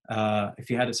 If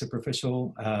you had a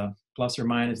superficial plus or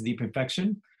minus deep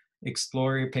infection,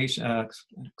 explore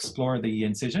the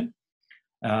incision,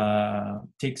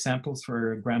 take samples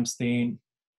for gram stain,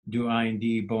 do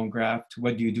IND, bone graft.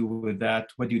 What do you do with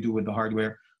that? What do you do with the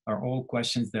hardware? Are all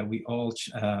questions that we all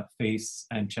face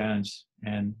and challenge,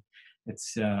 and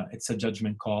it's a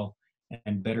judgment call,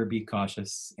 and better be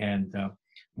cautious. And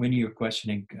when you're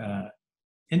questioning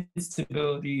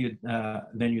instability,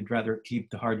 then you'd rather keep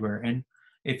the hardware in.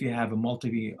 If you have a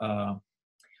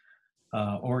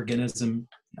multi-organism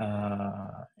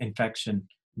infection,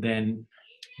 then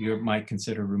you might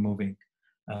consider removing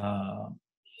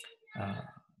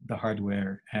the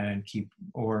hardware and keep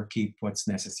what's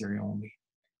necessary only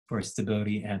for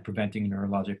stability and preventing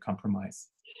neurologic compromise.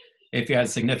 If you had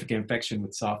significant infection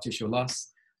with soft tissue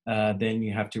loss, then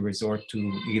you have to resort to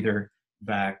either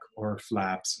VAC or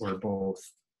flaps or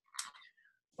both.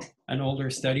 An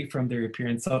older study from the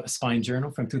European Spine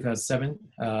Journal from 2007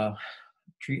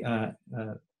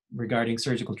 regarding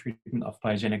surgical treatment of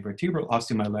pyogenic vertebral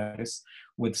osteomyelitis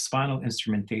with spinal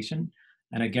instrumentation.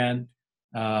 And again,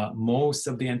 most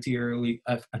of the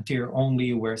anterior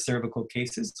only were cervical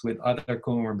cases with other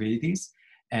comorbidities,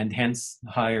 and hence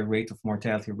higher rate of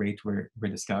mortality rate were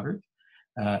discovered.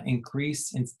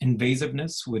 Increase in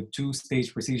invasiveness with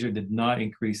 2-stage procedure did not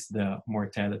increase the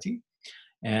mortality.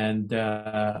 And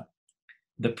the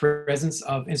presence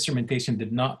of instrumentation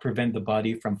did not prevent the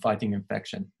body from fighting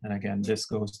infection. And again, this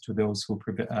goes to those who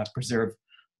preserve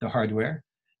the hardware.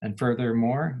 And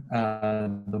furthermore,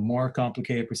 the more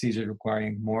complicated procedure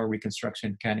requiring more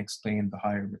reconstruction can explain the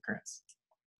higher recurrence.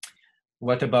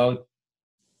 What about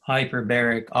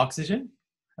hyperbaric oxygen?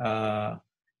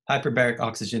 Hyperbaric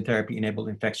oxygen therapy enabled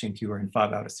infection cure in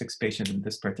 5 out of 6 patients in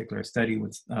this particular study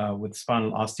with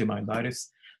spinal osteomyelitis,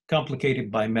 complicated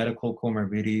by medical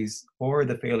comorbidities or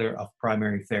the failure of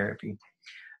primary therapy.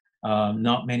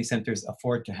 Not many centers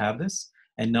afford to have this,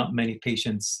 and not many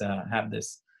patients have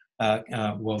this.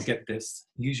 Will get this.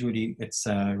 Usually it's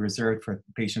reserved for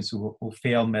patients who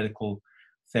fail medical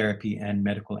therapy and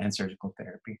medical and surgical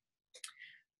therapy.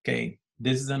 Okay,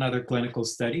 this is another clinical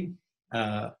study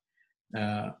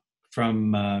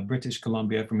from British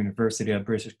Columbia, from University of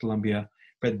British Columbia,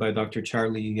 read by Dr.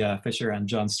 Charlie Fisher and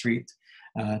John Street.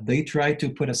 They tried to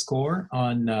put a score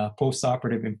on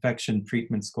postoperative infection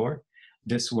treatment score.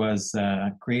 This was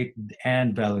created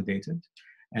and validated.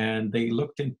 And they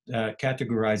looked at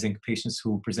categorizing patients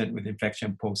who present with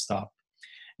infection post-op,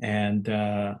 and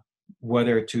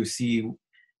whether to see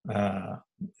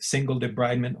single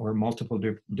debridement or multiple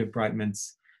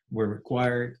debridements were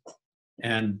required.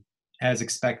 And as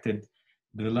expected,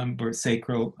 the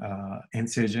lumbosacral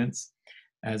incisions,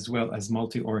 as well as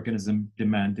multi-organism,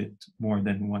 demanded more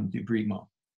than one debridement.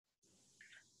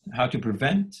 How to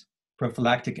prevent: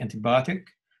 prophylactic antibiotic,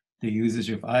 the usage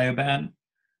of Ioban,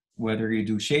 whether you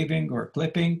do shaving or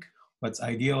clipping, what's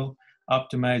ideal,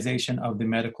 optimization of the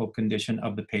medical condition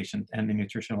of the patient and the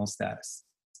nutritional status.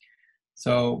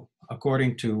 So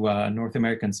according to North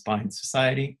American Spine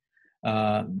Society,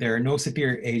 there are no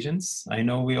superior agents. I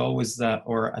know we always,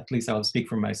 or at least I'll speak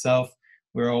for myself,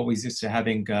 we're always used to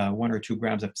having 1 or 2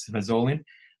 grams of cefazolin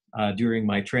during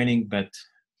my training, but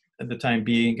at the time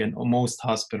being, in most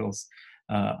hospitals,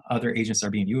 other agents are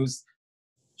being used,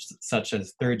 such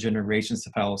as 3rd-generation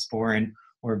cephalosporin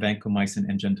or vancomycin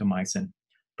and gentamicin,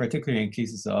 particularly in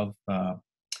cases of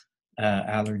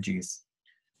allergies.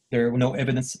 There are no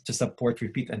evidence to support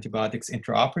repeat antibiotics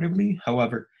intraoperatively.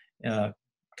 However,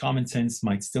 common sense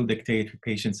might still dictate for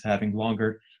patients having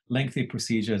longer, lengthy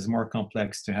procedures, more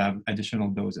complex, to have additional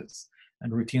doses,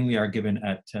 and routinely are given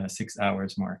at 6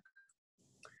 hours mark.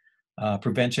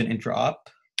 Prevention intra-op,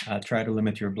 try to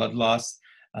limit your blood loss.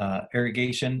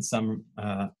 Irrigation, some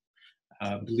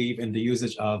believe in the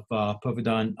usage of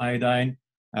povidone iodine.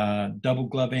 Double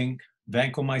gloving,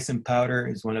 vancomycin powder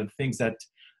is one of the things that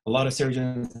a lot of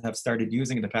surgeons have started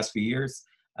using in the past few years.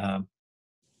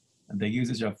 The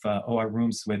usage of OR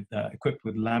rooms equipped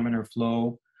with laminar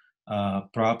flow,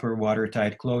 proper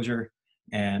watertight closure,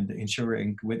 and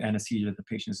ensuring with anesthesia that the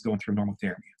patient is going through normal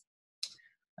therapy.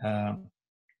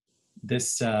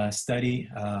 This study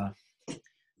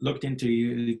looked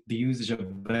into the usage of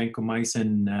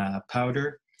vancomycin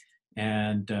powder,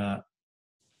 and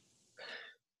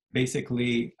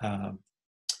basically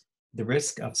the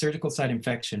risk of surgical site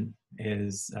infection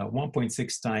is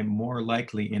 1.6 times more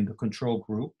likely in the control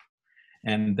group,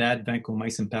 and that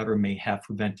vancomycin powder may have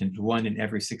prevented 1 in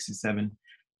every 67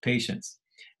 patients.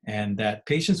 And that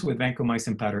patients with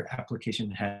vancomycin powder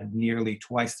application had nearly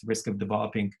twice the risk of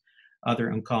developing other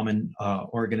uncommon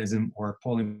organism or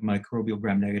polymicrobial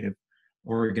gram-negative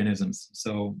organisms.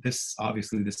 So this,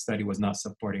 obviously, this study was not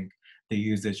supporting the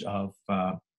usage of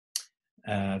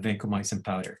vancomycin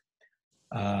powder.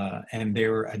 And they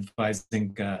were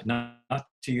advising not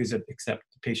to use it except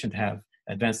the patient have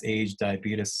advanced age,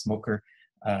 diabetes, smoker,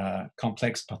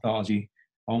 complex pathology.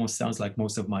 Almost sounds like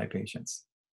most of my patients.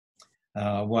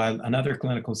 While another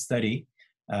clinical study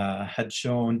had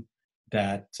shown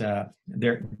that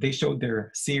they showed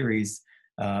their series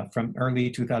from early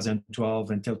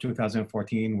 2012 until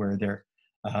 2014 where they're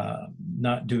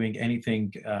not doing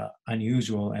anything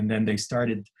unusual, and then they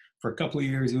started for a couple of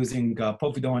years using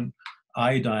povidone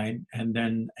iodine, and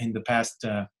then in the past,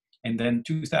 and then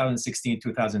 2016,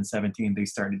 2017, they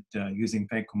started using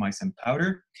vancomycin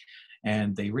powder,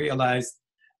 and they realized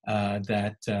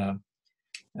that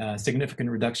significant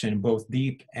reduction in both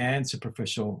deep and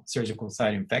superficial surgical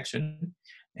site infection,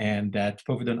 and that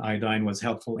povidone iodine was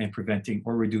helpful in preventing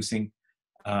or reducing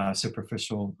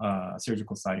superficial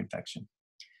surgical site infection.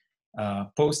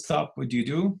 Post-op, what do you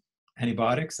do?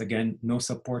 Antibiotics, again, no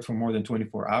support for more than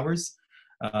 24 hours.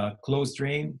 Closed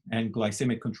drain and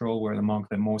glycemic control were among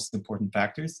the most important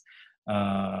factors.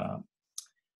 Glycemic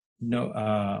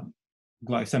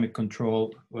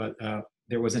control,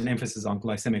 there was an emphasis on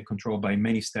glycemic control by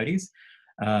many studies.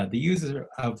 The use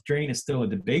of drain is still a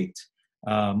debate.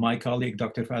 My colleague,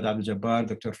 Dr. Fahad Abduljabbar,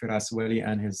 Dr. Firas Wali,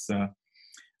 and his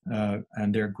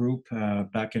and their group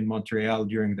back in Montreal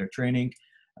during their training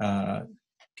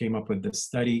came up with this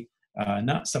study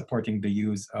not supporting the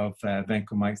use of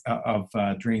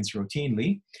drains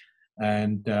routinely,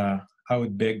 and I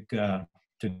would beg to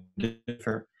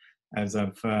differ, as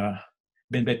I've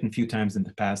been bitten a few times in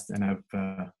the past, and I've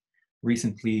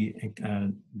recently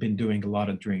been doing a lot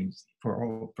of drains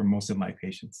for most of my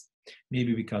patients.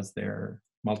 Maybe because they're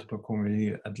multiple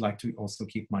comorbidity, I'd like to also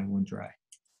keep my wound dry.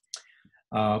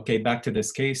 Okay, back to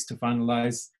this case to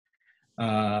finalize.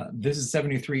 This is a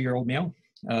 73-year-old male,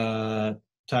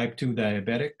 type 2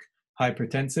 diabetic,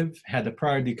 hypertensive, had a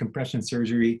prior decompression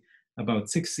surgery about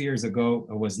 6 years ago.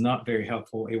 It was not very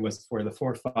helpful. It was for the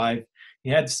 4-5. He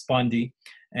had spondy,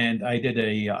 and I did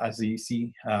a, as you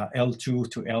see,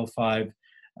 L2 to L5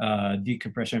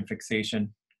 decompression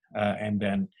fixation, and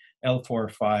then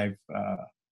L4-5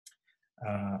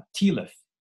 TLIF.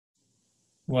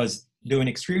 Was doing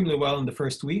extremely well in the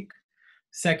first week.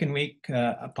 Second week,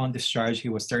 upon discharge, he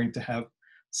was starting to have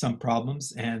some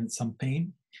problems and some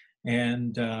pain.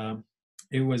 And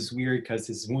it was weird because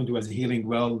his wound was healing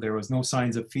well. There was no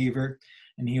signs of fever,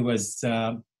 and he was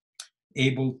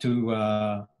able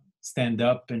to stand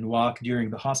up and walk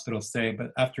during the hospital stay.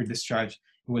 But after discharge,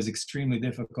 it was extremely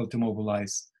difficult to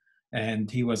mobilize. And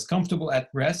he was comfortable at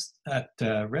rest, but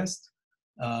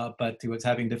he was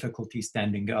having difficulty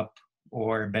standing up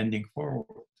or bending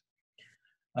forward.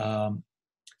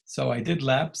 So I did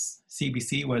labs.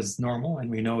 CBC was normal, and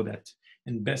we know that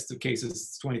in best of cases,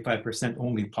 it's 25%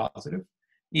 only positive.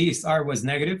 ESR was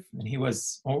negative, and he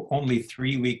was only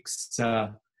 3 weeks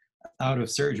out of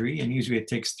surgery, and usually it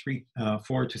takes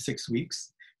 4 to 6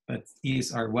 weeks, but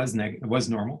ESR was negative, was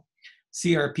normal.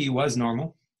 CRP was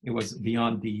normal. It was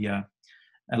beyond the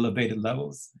elevated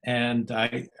levels. And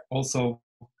I also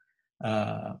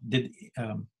did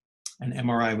an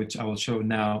MRI, which I will show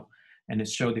now, and it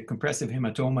showed the compressive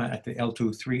hematoma at the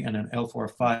L2-3 and an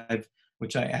L4-5,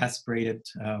 which I aspirated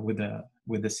with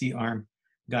the C-arm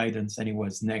guidance, and it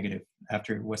was negative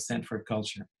after it was sent for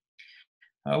culture.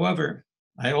 However,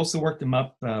 I also worked him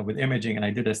up with imaging, and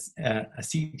I did a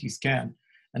CT scan,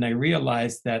 and I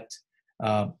realized that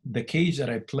the cage that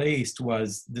I placed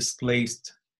was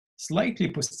displaced slightly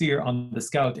posterior on the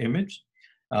scout image.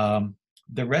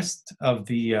 The rest of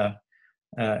the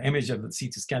image of the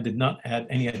CT scan did not add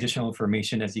any additional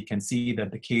information. As you can see,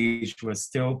 that the cage was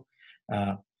still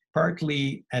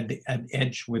partly at the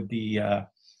edge with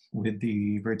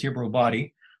the vertebral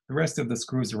body. The rest of the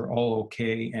screws were all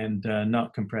okay and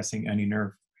not compressing any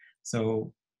nerve.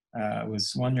 So I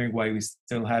was wondering why we're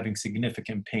still having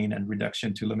significant pain and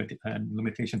reduction to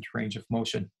limitation to range of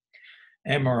motion.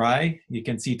 MRI, you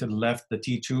can see to the left the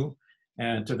T2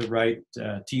 and to the right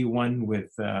T1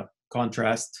 with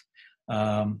contrast.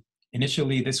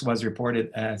 Initially, this was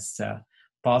reported as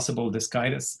possible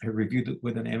discitis. I reviewed it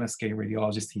with an MSK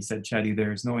radiologist. He said, Shadi,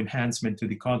 there's no enhancement to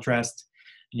the contrast.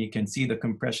 And you can see the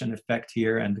compression effect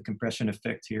here and the compression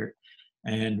effect here.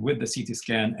 And with the CT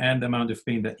scan and the amount of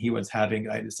pain that he was having,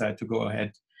 I decided to go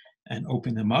ahead and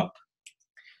open him up.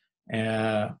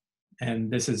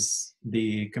 And this is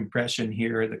the compression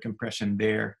here, the compression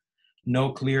there.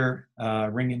 No clear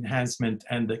ring enhancement,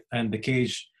 and the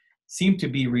cage seemed to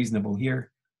be reasonable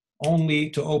here, only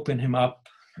to open him up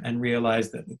and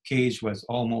realize that the cage was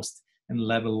almost in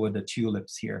level with the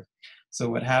tulips here. So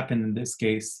what happened in this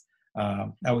case,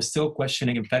 I was still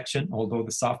questioning infection, although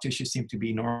the soft tissue seemed to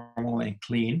be normal and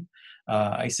clean.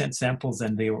 I sent samples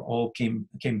and they were all came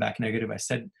back negative. I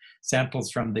sent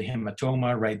samples from the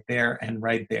hematoma right there and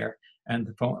right there,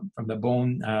 and from the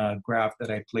bone graft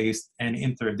that I placed and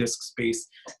interdisc space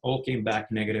all came back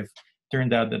negative.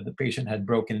 Turned out that the patient had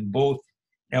broken both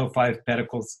L5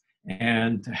 pedicles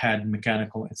and had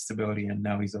mechanical instability, and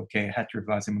now he's okay. I had to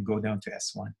revise him and go down to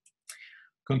S1.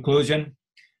 Conclusion,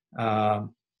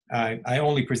 I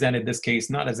only presented this case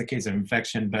not as a case of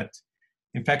infection, but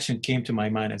infection came to my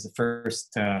mind as the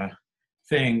first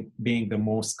thing, being the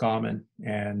most common,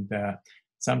 and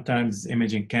sometimes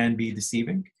imaging can be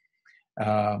deceiving.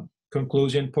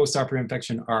 Conclusion, postoperative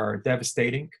infection are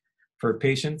devastating for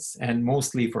patients and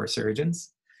mostly for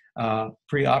surgeons.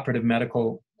 Preoperative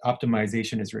medical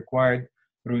optimization is required.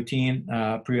 Routine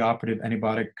preoperative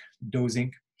antibiotic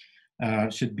dosing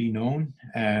should be known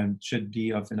and should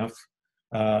be of enough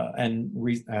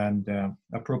and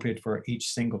appropriate for each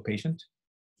single patient.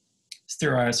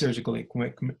 Sterile surgical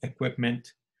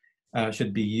equipment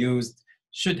should be used.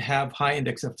 Should have high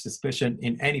index of suspicion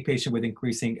in any patient with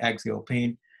increasing axial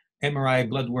pain. MRI,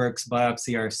 blood works,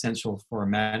 biopsy are essential for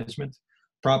management.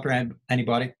 Proper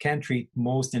antibiotic can treat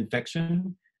most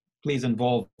infection. Please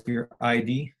involve your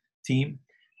ID team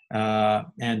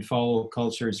and follow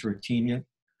cultures routinely.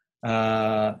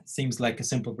 Seems like a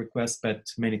simple request, but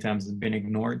many times has been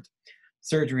ignored.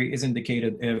 Surgery is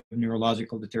indicated if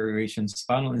neurological deterioration,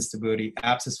 spinal instability,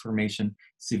 abscess formation,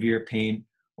 severe pain,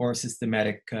 or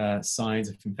systematic signs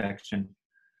of infection.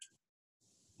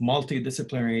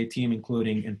 Multidisciplinary team,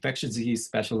 including infectious disease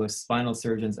specialists, spinal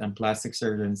surgeons, and plastic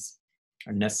surgeons,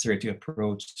 are necessary to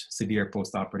approach severe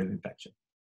postoperative infection.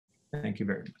 Thank you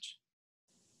very much.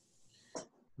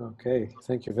 Okay,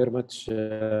 thank you very much,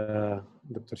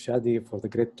 Dr. Shadi, for the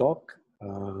great talk.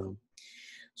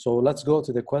 So let's go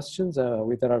to the questions.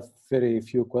 There are very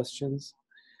few questions.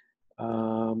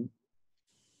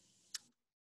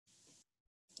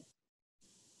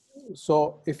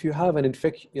 So if you have an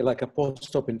infection, like a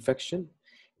post-op infection,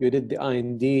 you did the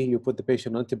IND, you put the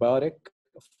patient on antibiotic,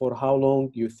 for how long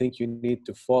do you think you need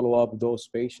to follow up those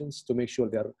patients to make sure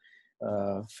they're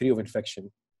free of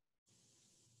infection?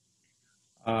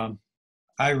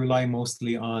 I rely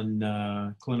mostly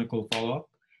on clinical follow-up.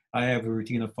 I have a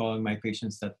routine of following my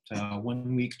patients at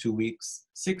 1 week, 2 weeks,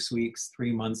 6 weeks,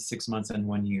 3 months, 6 months, and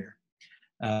 1 year.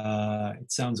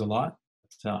 It sounds a lot.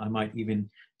 I might even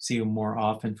see them more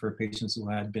often for patients who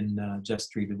had been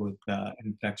just treated with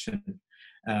infection.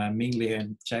 Mainly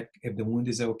and check if the wound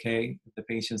is okay, if the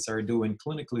patients are doing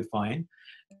clinically fine.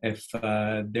 If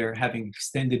they're having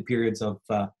extended periods of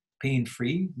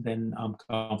pain-free, then I'm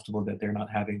comfortable that they're not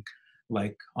having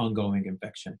like ongoing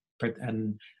infection.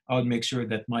 And I would make sure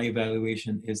that my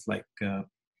evaluation is like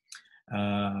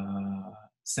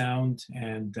sound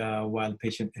and while the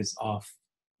patient is off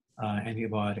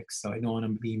antibiotics. So I don't want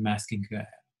to be masking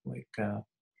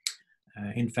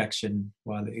infection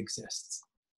while it exists.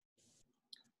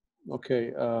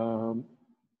 Okay.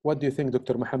 What do you think,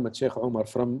 Dr. Mohammed Shaikh Omar,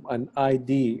 from an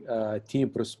ID team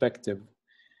perspective,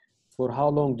 for how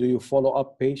long do you follow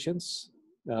up patients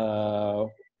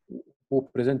who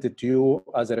presented to you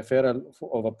as a referral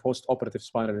of a post-operative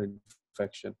spinal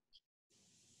infection?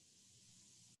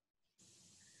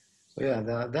 So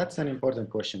yeah, that's an important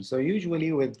question. So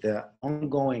usually with the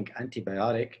ongoing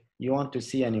antibiotic, you want to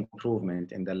see an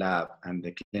improvement in the lab and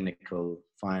the clinical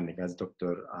finding, as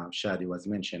Dr. Shadi was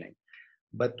mentioning.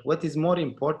 But what is more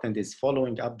important is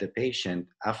following up the patient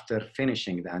after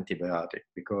finishing the antibiotic,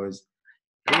 because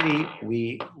really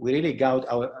we really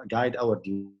guide our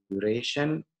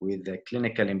duration with the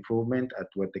clinical improvement at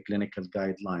what the clinical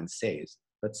guideline says.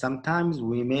 But sometimes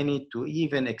we may need to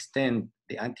even extend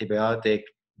the antibiotic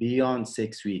beyond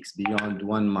 6 weeks, beyond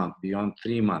 1 month, beyond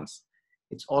 3 months.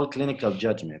 It's all clinical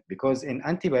judgment, because in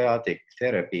antibiotic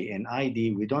therapy in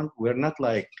ID, we're not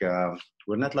like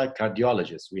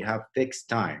cardiologists. We have fixed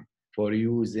time for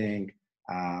using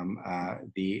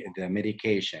the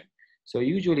medication. So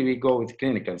usually we go with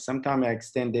clinical. Sometimes I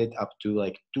extend it up to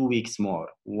like 2 weeks more,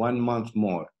 1 month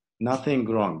more. Nothing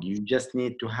wrong. You just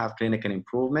need to have clinical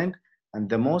improvement. And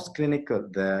the most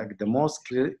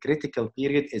critical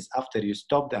period is after you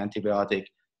stop the antibiotic.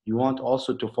 You want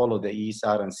also to follow the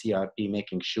ESR and CRP,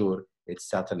 making sure it's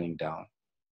settling down.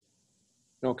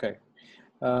 Okay.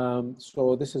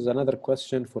 So this is another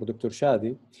question for Dr.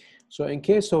 Shadi. So in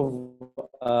case of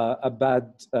a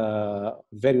bad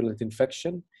virulent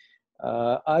infection,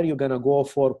 are you going to go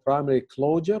for primary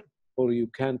closure, or you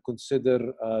can consider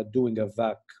doing a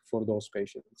VAC for those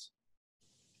patients?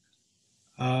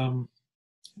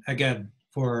 Again,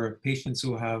 for patients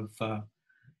who have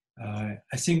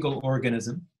a single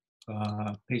organism,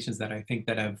 patients that I think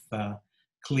that have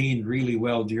cleaned really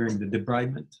well during the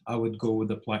debridement, I would go with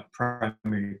the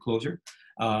primary closure,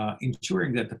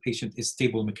 ensuring that the patient is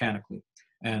stable mechanically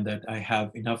and that I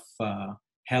have enough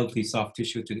healthy soft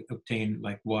tissue to obtain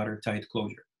like watertight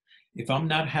closure. If I'm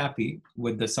not happy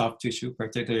with the soft tissue,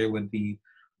 particularly with the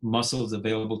muscles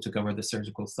available to cover the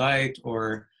surgical site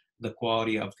or the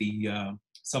quality of the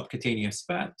subcutaneous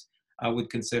fat, I would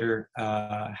consider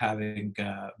having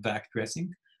VAC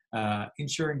dressing,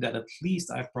 ensuring that at least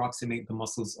I approximate the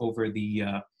muscles over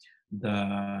the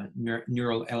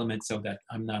neural element so that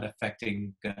I'm not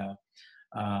affecting the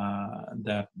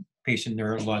patient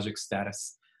neurologic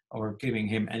status or giving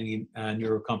him any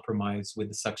neurocompromise with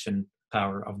the suction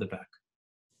power of the VAC.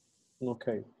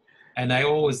 Okay. And I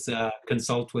always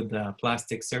consult with the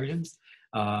plastic surgeons.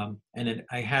 And then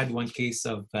I had one case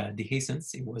of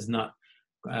dehiscence. It was not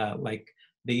like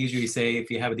they usually say,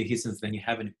 if you have a dehiscence, then you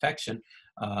have an infection.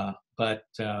 But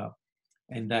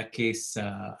in that case,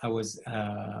 I was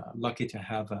lucky to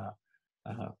have a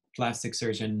plastic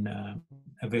surgeon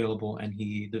available, and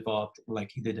he developed,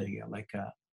 like he did a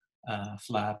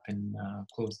flap and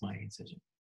closed my incision.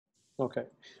 Okay.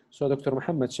 So Dr.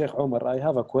 Mohammed Shaikh Omar, I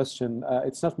have a question.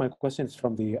 It's not my question, it's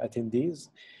from the attendees.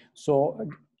 So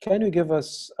can you give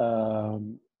us a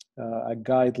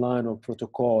guideline or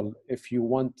protocol if you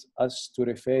want us to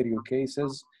refer your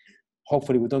cases?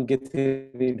 Hopefully we don't get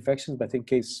any infections, but in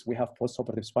case we have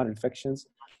postoperative spinal infections,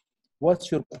 what's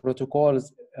your protocol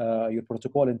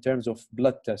in terms of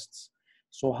blood tests?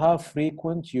 So how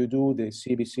frequent you do the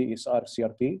CBC, ESR,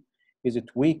 CRP? Is it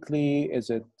weekly? Is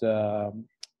it,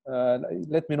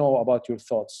 let me know about your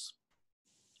thoughts.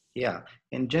 Yeah,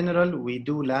 in general, we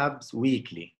do labs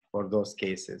weekly for those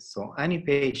cases. So any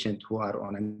patient who are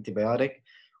on antibiotic,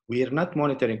 we are not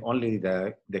monitoring only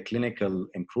the clinical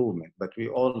improvement, but we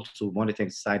also monitoring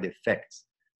side effects.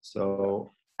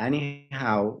 So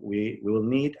anyhow, we will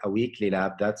need a weekly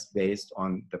lab that's based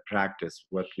on the practice,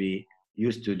 what we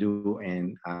used to do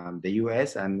in the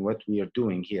US and what we are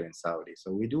doing here in Saudi.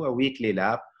 So we do a weekly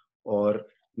lab, or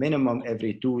minimum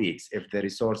every 2 weeks if the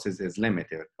resources is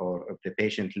limited, or if the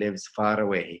patient lives far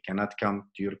away, he cannot come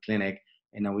to your clinic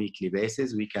in a weekly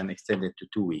basis, we can extend it to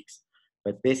 2 weeks.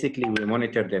 But basically we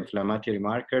monitor the inflammatory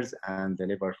markers and the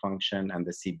liver function and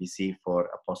the CBC for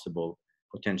a possible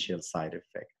potential side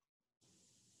effect.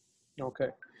 Okay.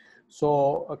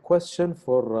 So a question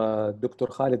for Dr.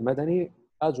 Khaled Madani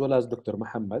as well as Dr.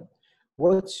 Mohammed.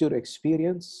 What's your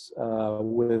experience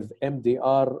with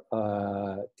MDR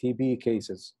TB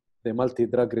cases, the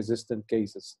multi-drug resistant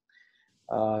cases?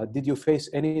 Did you face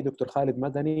any, Dr. Khaled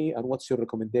Madani, and what's your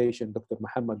recommendation, Dr.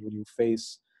 Mohammed, when you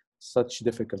face such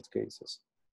difficult cases?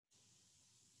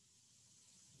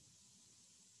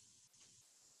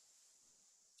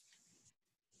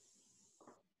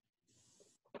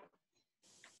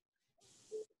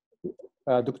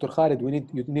 Dr. Khaled,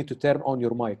 you need to turn on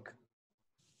your mic.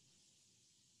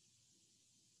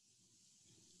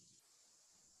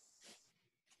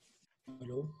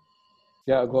 Hello?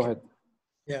 Yeah, go ahead.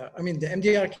 Yeah, I mean, the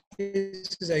MDR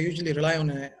cases, I usually rely on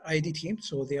an ID team,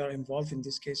 so they are involved in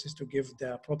these cases to give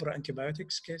the proper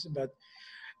antibiotics case. But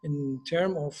in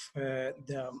terms of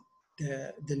the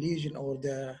lesion or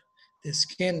the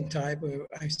skin type,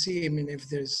 I see, I mean, if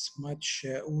there's much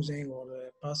oozing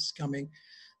or pus coming,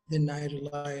 Then I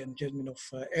rely on judgment of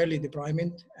early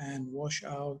debridement and wash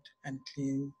out and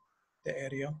clean the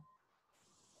area.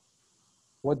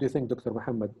 What do you think, Dr.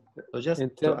 Mohammed? So just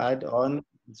to add on,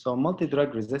 so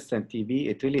multi-drug resistant TB,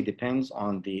 it really depends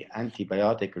on the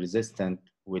antibiotic resistant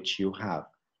which you have.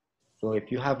 So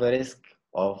if you have a risk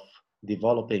of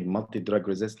developing multi-drug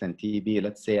resistant TB,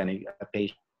 let's say a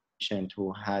patient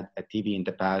who had a TB in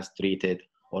the past treated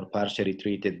or partially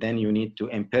treated, then you need to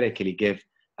empirically give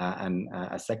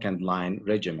a second line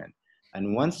regimen.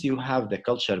 And once you have the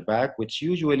culture back, which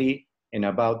usually in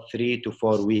about 3 to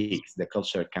 4 weeks, the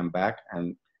culture come back,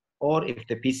 and or if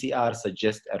the PCR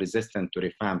suggests a resistance to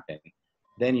rifampin,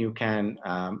 then you can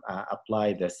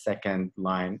apply the second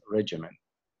line regimen.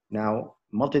 Now,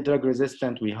 multi-drug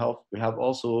resistant, we have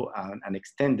also an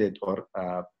extended or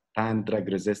pan-drug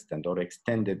resistant or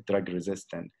extended drug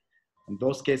resistant. In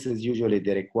those cases, usually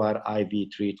they require IV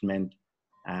treatment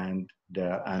and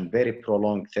very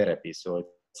prolonged therapy. So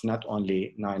it's not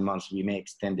only 9 months, we may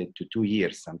extend it to 2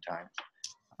 years sometimes.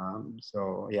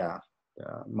 So yeah,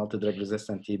 multi-drug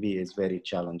resistant TB is very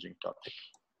challenging topic.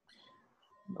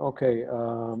 Okay,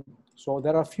 so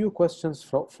there are a few questions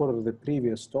for the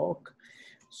previous talk.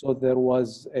 So there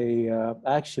was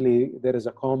actually there is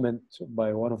a comment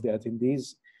by one of the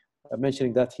attendees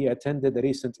mentioning that he attended the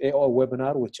recent AO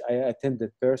webinar, which I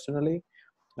attended personally,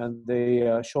 and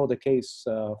they showed a case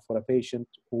for a patient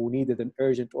who needed an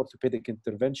urgent orthopedic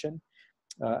intervention,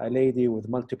 a lady with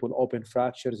multiple open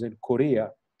fractures in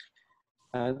Korea.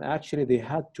 And actually they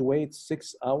had to wait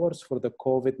 6 hours for the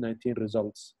COVID-19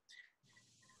 results.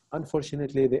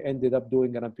 Unfortunately, they ended up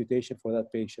doing an amputation for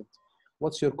that patient.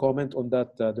 What's your comment on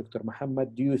that, Dr.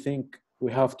 Mohammed? Do you think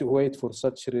we have to wait for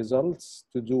such results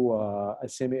to do a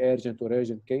semi-urgent or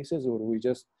urgent cases, or we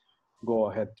just go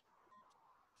ahead?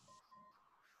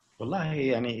 Wallahi,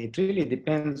 it really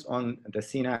depends on the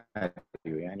scenario.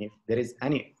 And if there is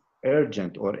any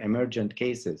urgent or emergent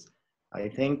cases, I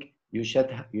think you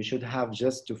should have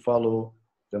just to follow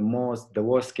the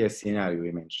worst case scenario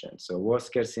we mentioned. So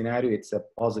worst case scenario, it's a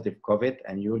positive COVID,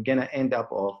 and you're gonna end up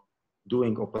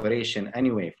doing operation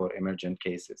anyway for emergent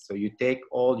cases. So you take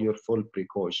all your full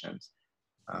precautions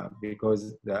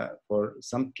because for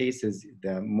some cases,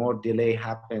 the more delay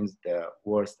happens, the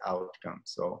worse outcome.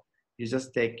 So you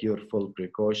just take your full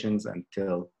precautions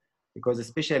because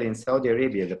especially in Saudi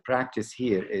Arabia, the practice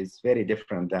here is very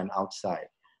different than outside.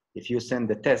 If you send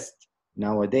the test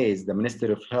nowadays, the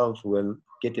Ministry of Health will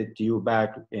get it to you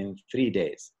back in 3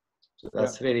 days. So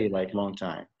that's really like long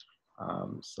time.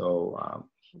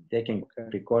 Taking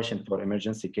precaution for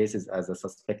emergency cases as a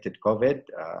suspected COVID,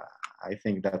 I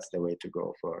think that's the way to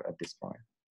go at this point.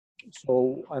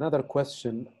 So another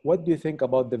question, what do you think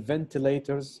about the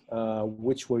ventilators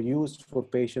which were used for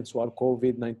patients who are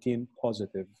COVID-19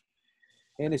 positive?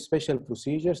 Any special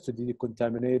procedures to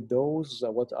decontaminate those?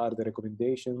 What are the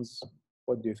recommendations?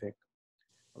 What do you think?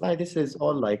 Well, this is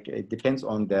all it depends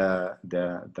on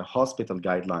the hospital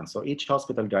guidelines. So each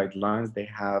hospital guidelines, they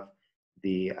have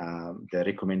the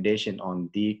recommendation on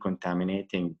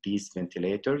decontaminating these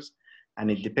ventilators,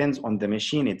 and it depends on the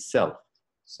machine itself.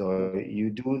 So you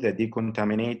do the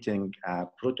decontaminating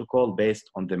protocol based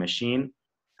on the machine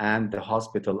and the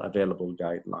hospital available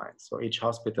guidelines. So each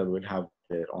hospital will have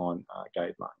their own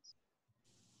guidelines.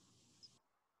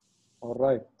 All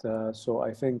right, so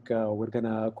I think we're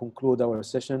gonna conclude our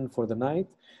session for the night.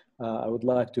 I would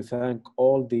like to thank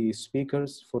all the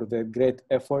speakers for their great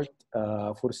effort,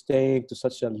 for staying to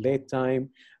such a late time,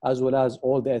 as well as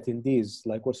all the attendees.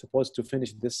 Like, we're supposed to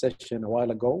finish this session a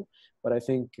while ago, but I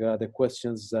think the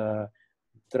questions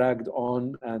dragged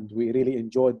on, and we really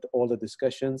enjoyed all the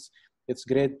discussions. It's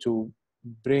great to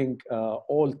bring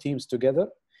all teams together.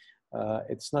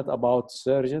 It's not about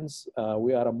surgeons.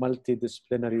 We are a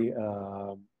multidisciplinary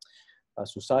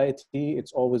society.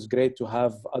 It's always great to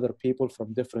have other people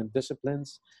from different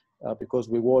disciplines because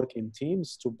we work in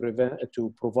teams to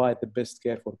provide the best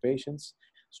care for patients.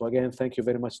 So again, thank you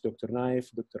very much, Dr.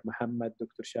 Nayef, Dr. Mohammed,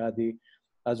 Dr. Shadi,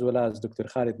 as well as Dr.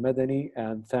 Khaled Madani.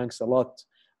 And thanks a lot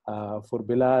for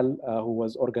Bilal, who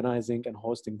was organizing and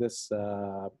hosting this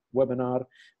webinar.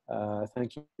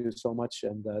 Thank you so much,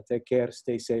 and take care,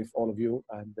 stay safe, all of you,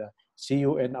 and see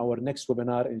you in our next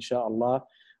webinar, inshallah,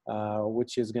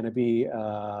 which is going to be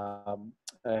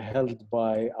held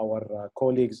by our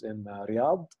colleagues in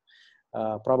Riyadh.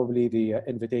 Probably the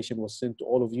invitation was sent to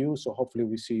all of you, so hopefully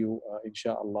we see you,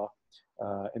 inshallah,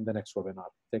 in the next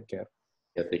webinar. Take care.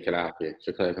 يعطيك العافية.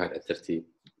 شكرا لهذا الترتيب.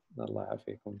 الله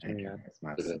يعافيكم جميعا.